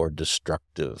negative or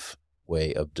destructive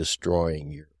way of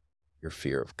destroying your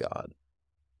fear of God.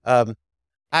 I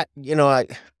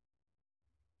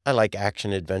like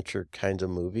action adventure kinds of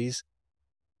movies,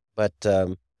 but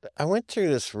I went through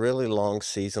this really long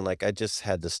season. Like, I just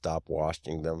had to stop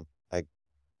watching them.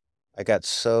 I got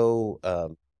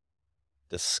so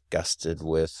disgusted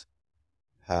with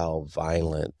how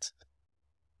violent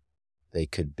they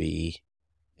could be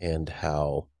and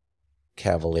how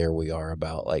cavalier we are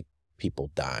about, like,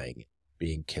 people dying,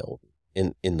 being killed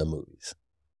in the movies.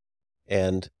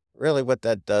 And really what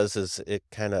that does is it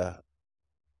kind of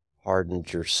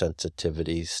hardens your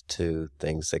sensitivities to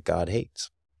things that God hates.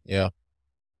 Yeah.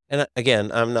 And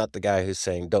again, I'm not the guy who's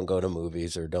saying don't go to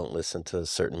movies or don't listen to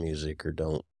certain music or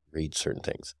don't read certain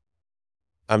things.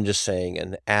 I'm just saying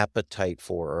an appetite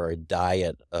for or a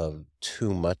diet of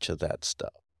too much of that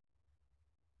stuff.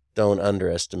 Don't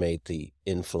underestimate the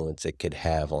influence it could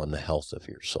have on the health of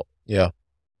your soul. Yeah.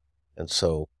 And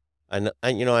so I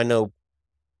know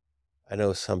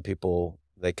some people,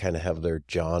 they kind of have their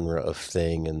genre of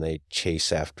thing and they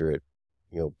chase after it,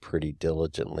 pretty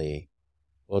diligently.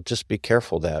 Well, just be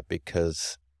careful of that,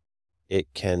 because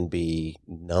it can be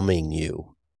numbing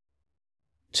you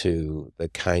to the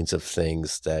kinds of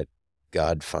things that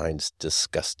God finds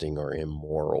disgusting or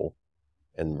immoral.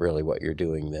 And really what you're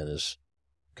doing then is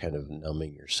kind of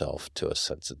numbing yourself to a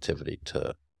sensitivity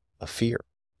to a fear.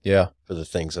 Yeah. For the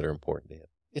things that are important to him.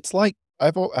 It's like,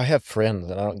 I have friends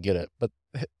and I don't get it, but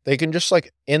they can just,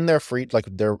 like, in their free, like,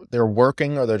 they're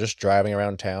working or they're just driving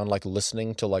around town, like,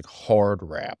 listening to, like, hard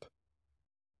rap.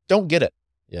 Don't get it.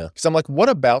 Yeah. Because I'm like, what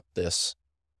about this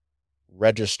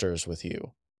registers with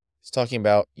you? He's talking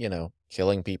about,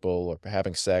 killing people or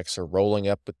having sex or rolling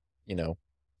up with,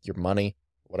 your money,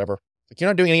 whatever. Like, you're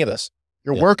not doing any of this.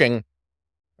 You're working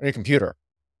on your computer.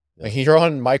 Yeah. Like, you're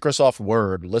on Microsoft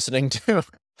Word listening to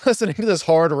this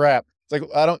hard rap. It's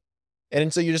like,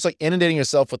 and so you're just, like, inundating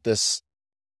yourself with this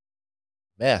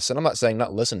mess. And I'm not saying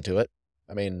not listen to it.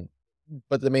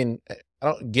 But I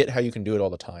don't get how you can do it all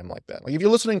the time like that. Like, if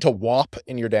you're listening to WAP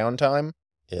in your downtime,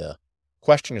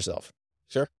 question yourself.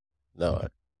 Sure. No,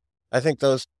 I think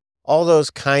all those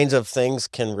kinds of things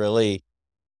can really,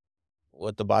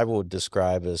 what the Bible would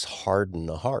describe as harden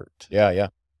the heart. Yeah.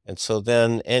 And so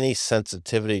then any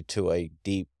sensitivity to a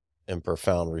deep and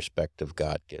profound respect of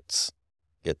God gets.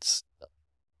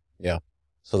 Yeah.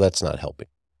 So that's not helping.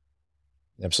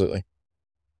 Absolutely.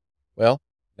 Well,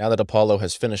 now that Apollo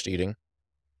has finished eating,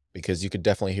 because you could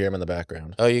definitely hear him in the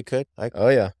background. Oh, you could? Oh,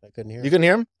 yeah. I couldn't hear him. You couldn't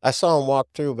hear him? I saw him walk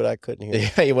through, but I couldn't hear him.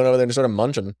 Yeah, he went over there and started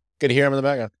munching. Could hear him in the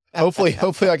background. Hopefully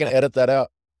I can edit that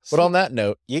out. But on that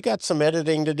note, you got some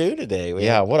editing to do today.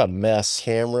 What a mess.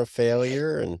 Camera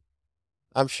failure, and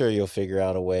I'm sure you'll figure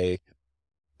out a way.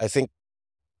 I think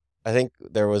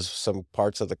there was some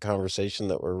parts of the conversation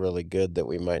that were really good that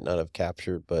we might not have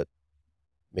captured, but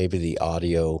maybe the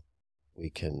audio we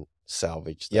can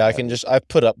salvage that. Yeah, I've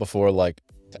put up before, like,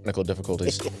 technical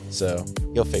difficulties, so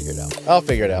you'll figure it out. I'll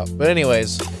figure it out. But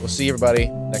anyways, we'll see everybody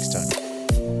next time.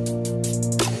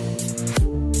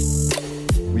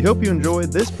 We hope you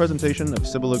enjoyed this presentation of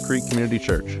Cibolo Creek Community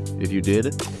Church. If you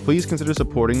did, please consider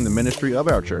supporting the ministry of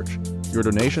our church. Your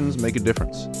donations make a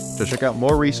difference. To check out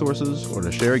more resources or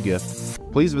to share a gift,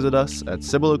 please visit us at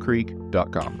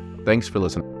cibolocreek.com. Thanks for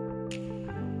listening.